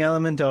broadcasting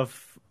element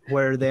of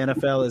where the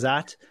NFL is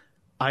at,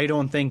 I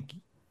don't think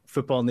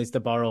football needs to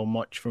borrow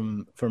much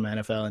from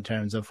NFL in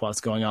terms of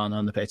what's going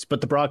on the pitch.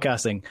 But the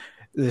broadcasting,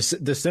 the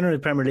sooner the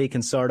Premier League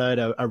can sort out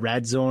a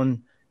Red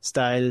Zone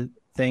style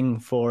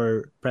thing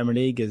for Premier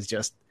League is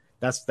just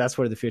that's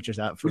where the future's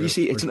at. Well, you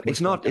see,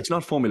 it's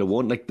not Formula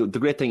One. The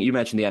great thing you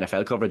mentioned, the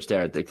NFL coverage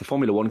there, the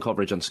Formula One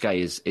coverage on Sky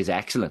is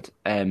excellent,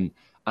 and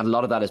a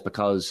lot of that is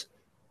because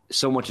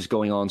so much is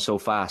going on so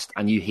fast,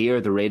 and you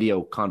hear the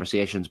radio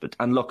conversations.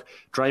 And look,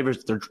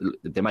 drivers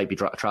they might be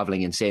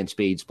traveling insane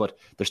speeds, but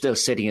they're still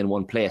sitting in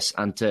one place,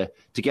 and to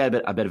get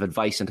a bit of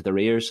advice into their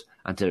ears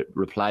and to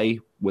reply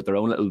with their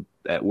own little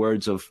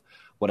words of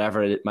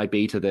whatever it might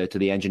be to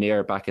the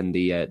engineer back in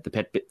the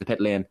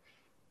pit lane.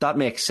 That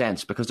makes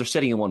sense because they're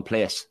sitting in one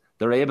place.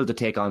 They're able to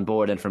take on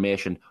board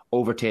information,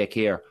 overtake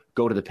here,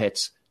 go to the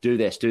pits, do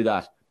this, do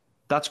that.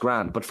 That's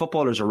grand. But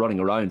footballers are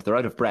running around. They're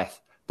out of breath.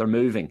 They're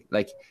moving.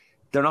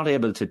 They're not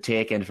able to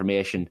take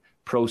information,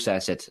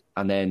 process it,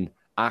 and then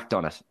act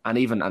on it,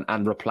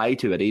 and reply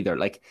to it either.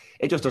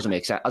 It just doesn't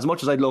make sense. As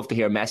much as I'd love to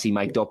hear Messi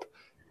mic'd up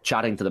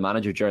chatting to the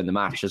manager during the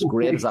match, as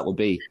great as that would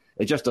be,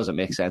 it just doesn't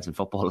make sense in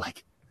football.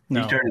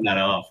 No. He's turning that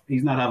off.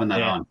 He's not having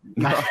that on.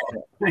 No.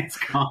 It's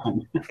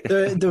gone.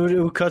 They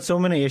would cut so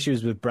many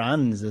issues with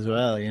brands as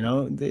well,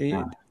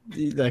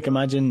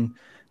 imagine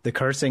the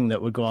cursing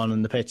that would go on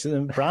in the pitch.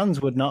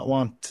 Brands would not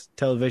want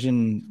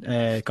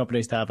television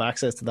companies to have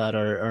access to that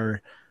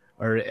or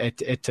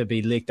it to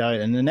be leaked out,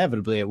 and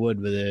inevitably it would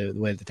with the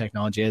way the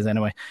technology is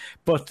anyway.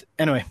 But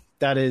anyway,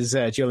 that is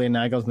Julian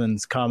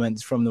Nagelsmann's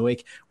comments from the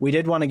week. We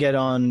did want to get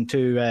on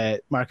to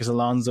Marcos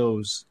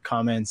Alonso's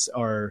comments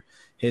or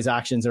his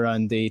actions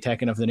around the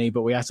taking of the knee,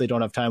 but we actually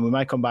don't have time. We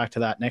might come back to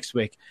that next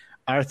week.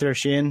 Arthur,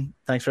 Shane,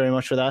 thanks very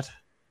much for that.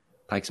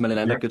 Thanks a million,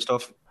 Ender. Good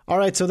stuff. All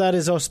right, so that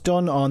is us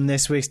done on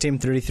this week's Team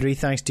 33.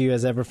 Thanks to you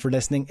as ever for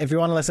listening. If you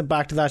want to listen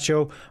back to that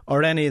show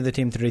or any of the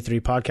Team 33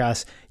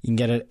 podcasts, you can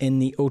get it in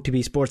the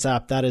OTB Sports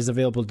app. That is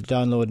available to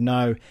download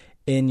now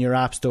in your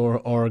App Store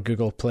or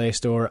Google Play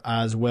Store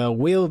as well.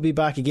 We'll be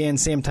back again,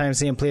 same time,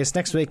 same place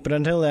next week. But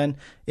until then,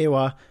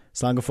 Ewa,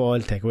 Slán go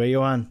fáil, take away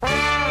Johan.